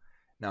America.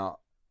 Now,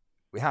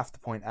 we have to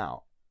point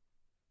out,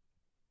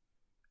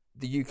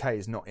 the UK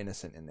is not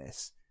innocent in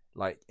this.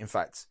 Like, in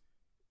fact,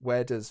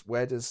 where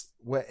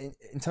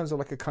in terms of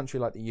like a country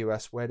like the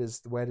US, where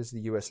does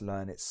the US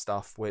learn its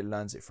stuff? Where it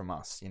learns it from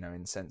us, you know,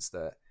 in the sense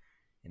that,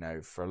 you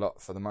know, for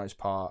the most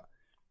part,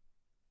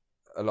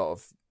 a lot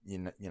of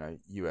you know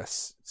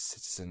US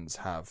citizens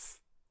have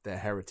their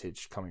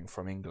heritage coming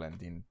from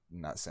England in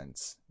that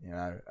sense, you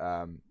know,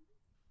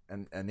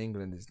 and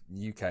England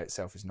the UK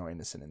itself is not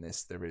innocent in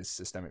this. There is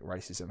systemic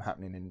racism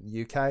happening in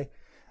the UK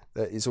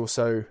that is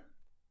also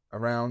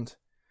around.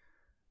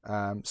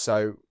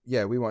 So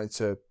yeah, we wanted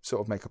to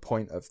sort of make a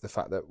point of the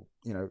fact that,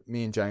 you know,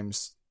 me and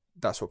James,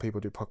 That's What People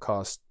Do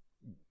podcast,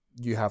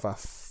 you have our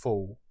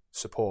full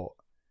support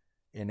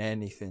in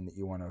anything that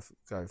you want to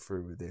go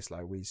through with this.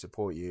 Like, we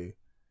support you.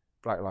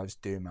 Black lives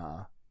do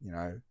matter, you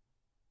know.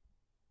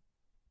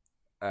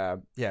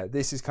 Yeah,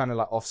 this is kind of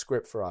like off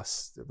script for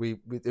us.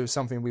 It was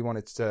something we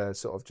wanted to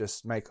sort of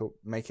just make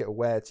it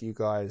aware to you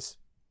guys.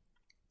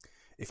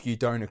 If you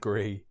don't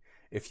agree,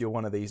 if you're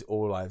one of these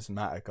all lives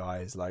matter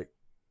guys, like,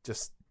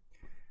 just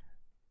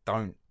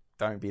don't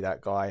be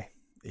that guy.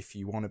 If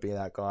you want to be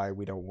that guy,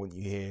 we don't want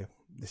you here.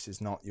 This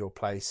is not your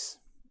place.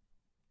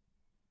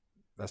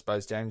 I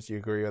suppose, James, do you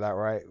agree with that,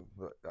 right?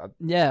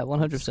 Yeah,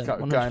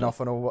 100%. Going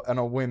off on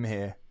a whim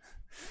here.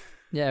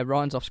 Yeah,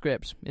 Ryan's off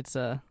script. It's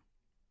a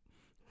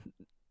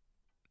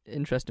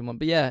interesting one,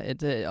 but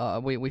yeah,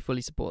 we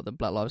fully support the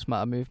Black Lives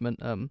Matter movement.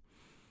 I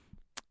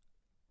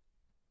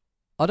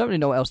don't really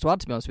know what else to add,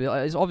 to be honest with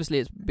you.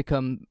 It's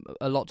become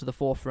a lot to the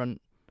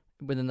forefront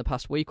within the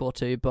past week or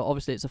two, but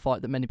obviously it's a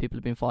fight that many people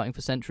have been fighting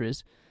for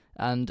centuries.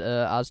 And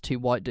as two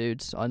white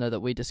dudes, I know that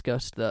we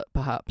discussed that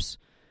perhaps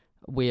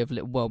we have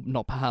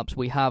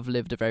we have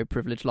lived a very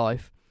privileged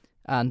life,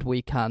 and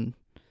we can,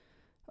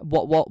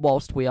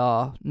 whilst we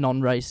are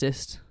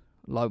non-racist,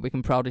 like, we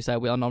can proudly say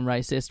we are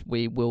non-racist,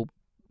 we will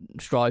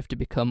strive to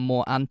become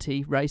more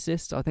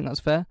anti-racist. I think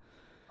that's fair.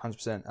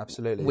 100%,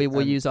 absolutely. We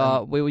will use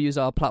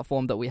our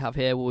platform that we have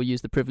here. We will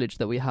use the privilege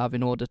that we have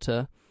in order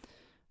to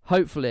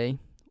hopefully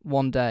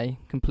one day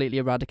completely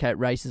eradicate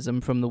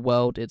racism from the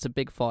world. It's a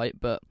big fight,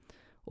 but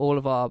all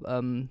of our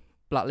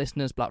black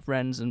listeners, black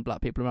friends, and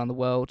black people around the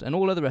world, and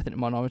all other ethnic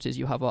minorities,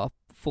 you have our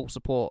full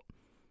support.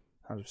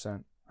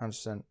 100%.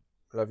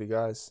 Love you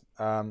guys.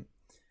 And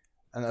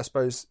I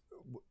suppose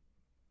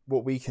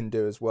what we can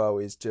do as well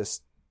is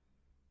just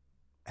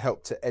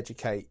help to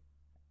educate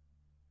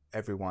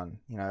everyone.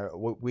 You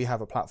know, we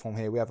have a platform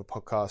here, we have a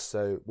podcast,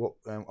 so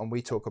and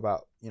we talk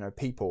about, you know,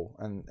 people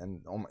and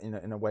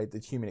in a way the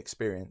human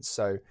experience.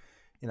 So,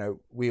 you know,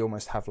 we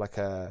almost have like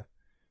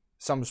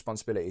some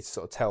responsibility to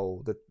sort of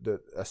tell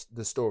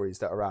the stories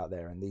that are out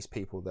there, and these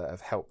people that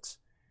have helped,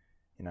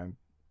 you know,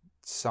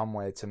 some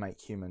way to make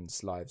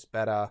humans' lives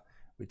better.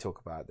 We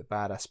talk about the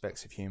bad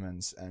aspects of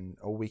humans, and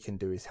all we can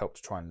do is help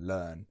to try and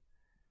learn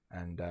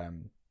and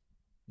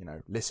you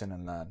know, listen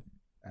and learn,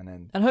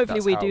 and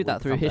hopefully we do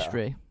that through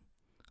history.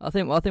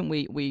 Better. I think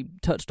we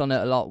touched on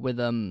it a lot with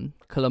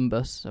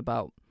Columbus,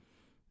 about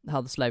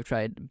how the slave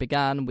trade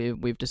began.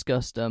 We've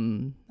discussed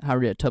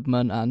Harriet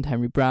Tubman and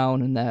Henry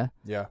Brown and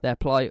their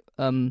plight.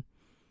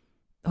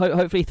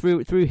 Hopefully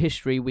through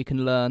history we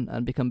can learn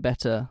and become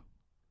better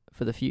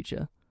for the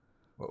future.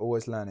 We're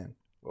always learning.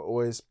 We're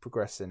always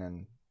progressing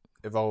and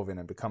evolving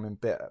and becoming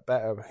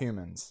better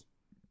humans.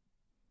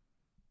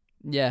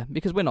 Yeah,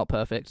 because we're not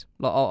perfect.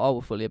 Like, I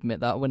will fully admit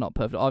that we're not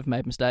perfect. I've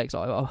made mistakes.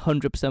 I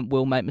 100%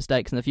 will make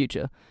mistakes in the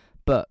future,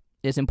 but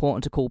it's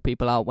important to call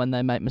people out when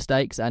they make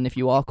mistakes. And if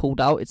you are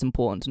called out, it's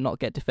important to not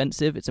get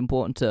defensive. It's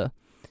important to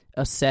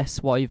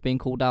assess why you've been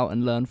called out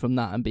and learn from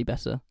that and be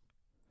better.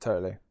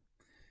 Totally.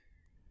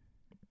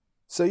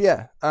 So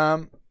yeah,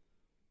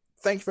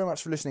 thank you very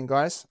much for listening,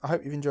 guys. I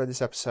hope you've enjoyed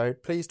this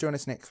episode. Please join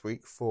us next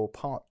week for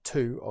part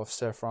 2 of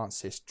Sir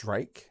Francis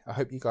Drake. I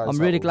hope you guys. I'm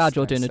really glad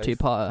you're doing a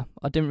 2-parter.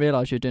 I didn't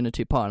realise you were doing a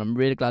 2-parter, and I'm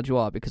really glad you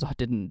are, because I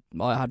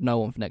had no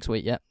one for next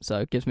week yet,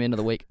 so it gives me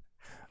another week.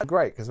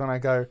 Great, because when I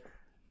go,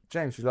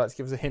 James, would you like to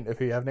give us a hint of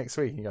who you have next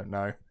week? You go,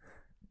 no.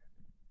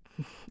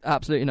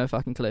 Absolutely no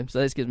fucking clue. So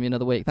this gives me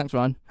another week. Thanks,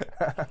 Ryan.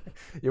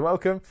 You're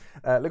welcome.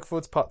 Look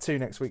forward to part 2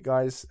 next week,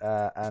 guys,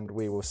 and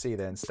we will see you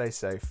then. Stay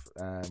safe.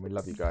 We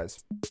love you guys.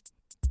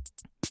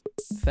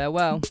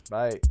 Farewell.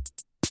 Bye.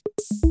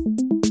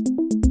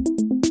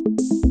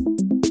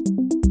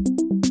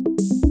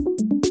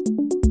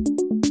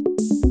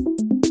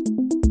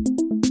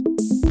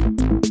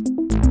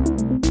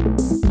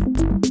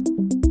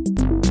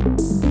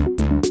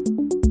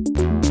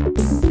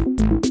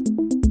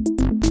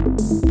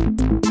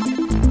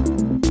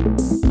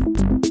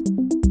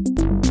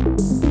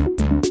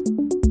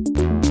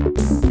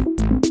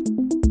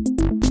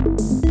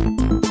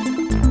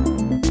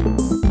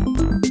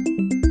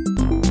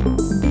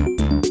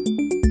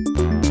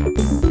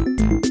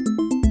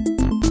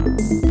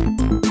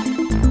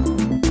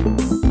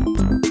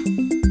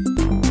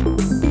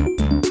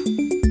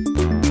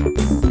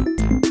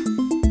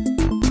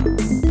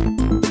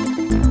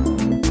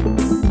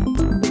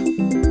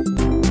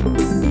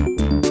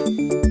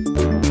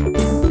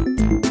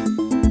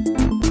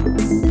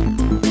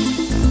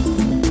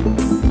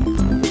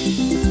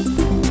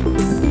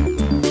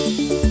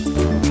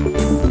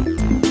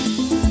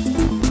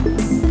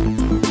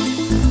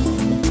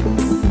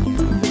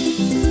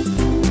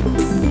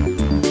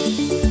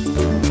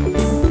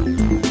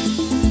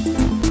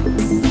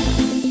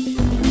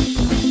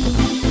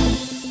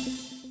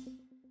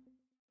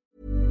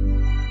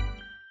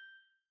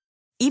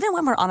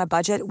 when we're on a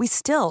budget, we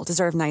still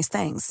deserve nice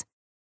things.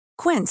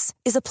 Quince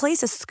is a place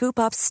to scoop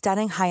up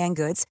stunning high-end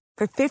goods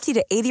for 50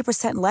 to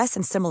 80% less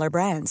than similar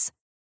brands.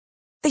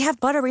 They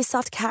have buttery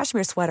soft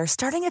cashmere sweaters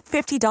starting at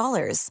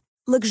 $50,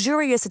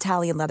 luxurious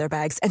Italian leather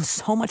bags, and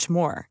so much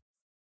more.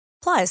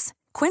 Plus,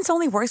 Quince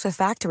only works with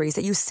factories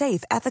that use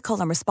safe, ethical,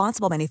 and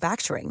responsible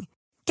manufacturing.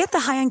 Get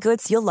the high-end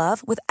goods you'll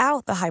love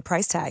without the high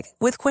price tag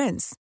with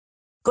Quince.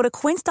 Go to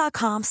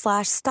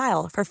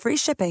quince.com/style for free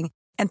shipping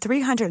and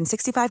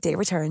 365-day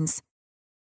returns.